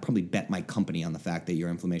 I'd probably bet my company on the fact that your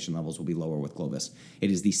inflammation levels will be lower with Clovis. It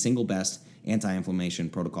is the single best anti-inflammation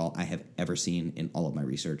protocol I have ever seen in all of my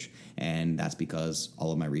research, and that's because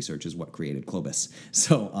all of my research is what created Clovis.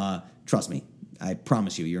 So trust me, I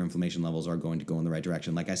promise you your inflammation levels are going to go in the right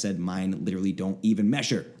direction. Like I said, mine literally don't even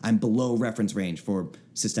measure. I'm below reference range for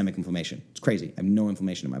systemic inflammation. It's crazy. I have no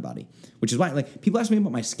inflammation in my body, which is why people ask me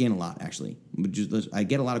about my skin a lot, actually. I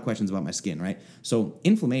get a lot of questions about my skin, right? So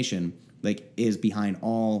inflammation is behind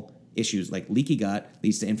all issues. Like leaky gut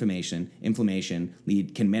leads to inflammation. Inflammation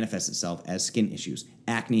can manifest itself as skin issues,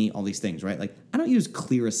 acne, all these things, right? Like I don't use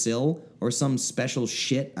Clearasil or some special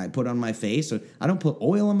shit I put on my face. Or I don't put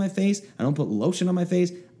oil on my face. I don't put lotion on my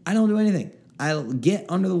face. I don't do anything. I get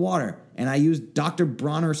under the water and I use Dr.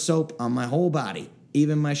 Bronner soap on my whole body,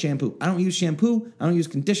 even my shampoo. I don't use shampoo. I don't use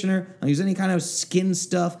conditioner. I don't use any kind of skin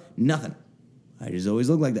stuff, nothing. I just always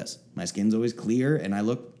look like this. My skin's always clear, and I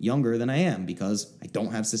look younger than I am because I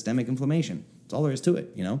don't have systemic inflammation. That's all there is to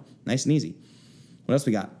it, Nice and easy. What else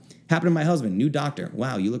we got? Happened to my husband, new doctor.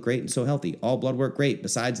 Wow, you look great and so healthy. All blood work great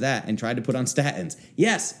besides that, and tried to put on statins.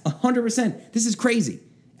 Yes, 100%. This is crazy.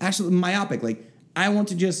 Actually, myopic. I want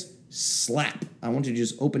to just slap. I want to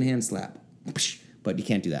just open hand slap. But you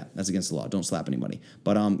can't do that. That's against the law. Don't slap anybody.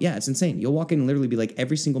 But yeah, it's insane. You'll walk in and literally be like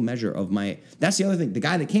every single measure of my... That's the other thing. The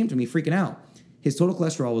guy that came to me freaking out, His total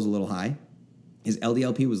cholesterol was a little high. His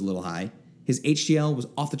LDLP was a little high. His HDL was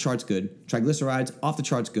off the charts good. Triglycerides, off the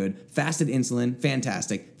charts good. Fasted insulin,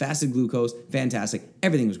 fantastic. Fasted glucose, fantastic.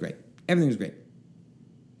 Everything was great. Everything was great.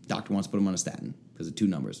 Doctor wants to put him on a statin because of two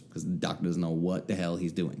numbers, because the doctor doesn't know what the hell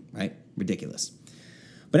he's doing, right? Ridiculous.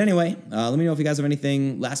 But anyway, let me know if you guys have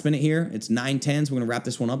anything last minute here. It's 9:10, so we're going to wrap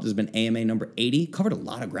this one up. This has been AMA number 80. Covered a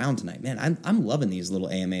lot of ground tonight. Man, I'm loving these little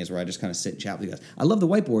AMAs where I just kind of sit and chat with you guys. I love the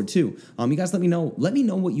whiteboard, too. You guys let me know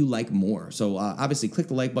what you like more. So obviously, click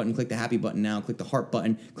the like button, click the happy button now, click the heart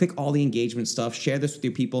button, click all the engagement stuff, share this with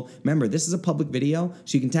your people. Remember, this is a public video,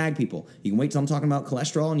 so you can tag people. You can wait till I'm talking about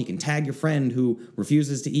cholesterol, and you can tag your friend who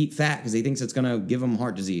refuses to eat fat because he thinks it's going to give him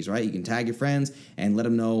heart disease, right? You can tag your friends and let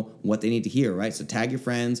them know what they need to hear, right? So tag your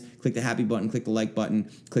friends, click the happy button, click the like button,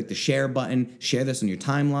 click the share button, share this on your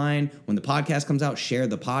timeline. When the podcast comes out, share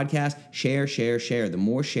the podcast, share. The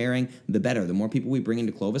more sharing, the better. The more people we bring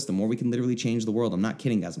into Clovis, the more we can literally change the world. I'm not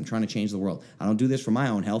kidding, guys. I'm trying to change the world. I don't do this for my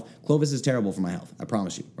own health. Clovis is terrible for my health. I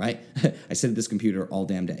promise you, right? I sit at this computer all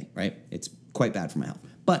damn day, right? It's quite bad for my health.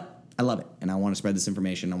 But I love it, and I want to spread this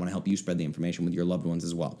information. I want to help you spread the information with your loved ones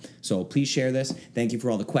as well. So please share this. Thank you for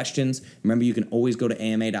all the questions. Remember, you can always go to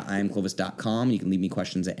ama.iamclovis.com. You can leave me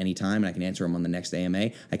questions at any time, and I can answer them on the next AMA.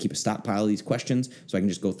 I keep a stockpile of these questions, so I can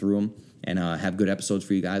just go through them and have good episodes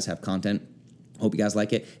for you guys, have content. Hope you guys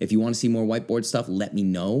like it. If you want to see more whiteboard stuff, let me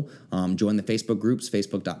know. Join the Facebook groups,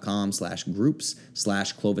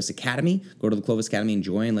 facebook.com/groups/Clovis Academy. Go to the Clovis Academy and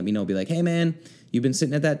join. Let me know. Be like, hey, man, you've been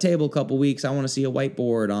sitting at that table a couple weeks. I want to see a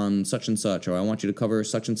whiteboard on such and such, or I want you to cover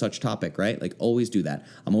such and such topic, right? Like, always do that.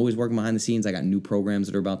 I'm always working behind the scenes. I got new programs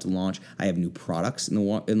that are about to launch. I have new products in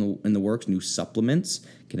the works, new supplements.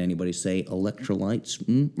 Can anybody say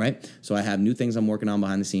electrolytes? Right? So I have new things I'm working on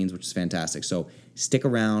behind the scenes, which is fantastic. So stick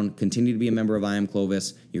around. Continue to be a member of I Am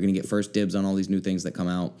Clovis. You're going to get first dibs on all these new things that come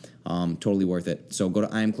out. Totally worth it. So go to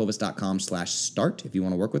iamclovis.com/start if you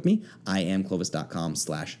want to work with me.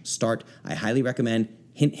 iamclovis.com/start. I highly recommend.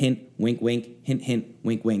 Hint, hint, wink, wink, hint, hint,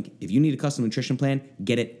 wink, wink. If you need a custom nutrition plan,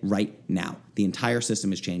 get it right now. The entire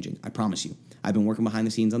system is changing. I promise you. I've been working behind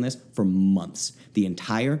the scenes on this for months. The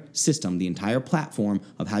entire system, the entire platform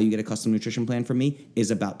of how you get a custom nutrition plan from me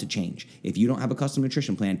is about to change. If you don't have a custom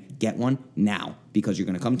nutrition plan, get one now, because you're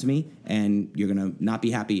going to come to me and you're going to not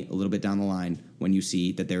be happy a little bit down the line when you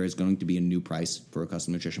see that there is going to be a new price for a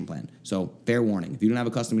custom nutrition plan. So fair warning, if you don't have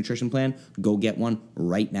a custom nutrition plan, go get one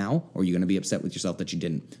right now, or you're going to be upset with yourself that you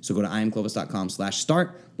didn't. So go to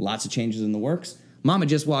iamclovis.com/start. Lots of changes in the works. Mama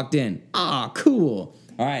just walked in. Ah, cool.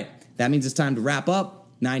 All right. That means it's time to wrap up.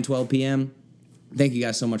 9:12 p.m. Thank you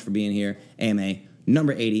guys so much for being here. AMA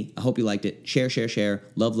number 80. I hope you liked it. Share.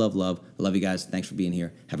 Love. I love you guys. Thanks for being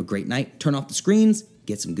here. Have a great night. Turn off the screens.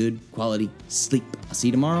 Get some good quality sleep. I'll see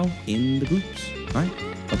you tomorrow in the groups. All right.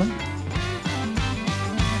 Bye-bye.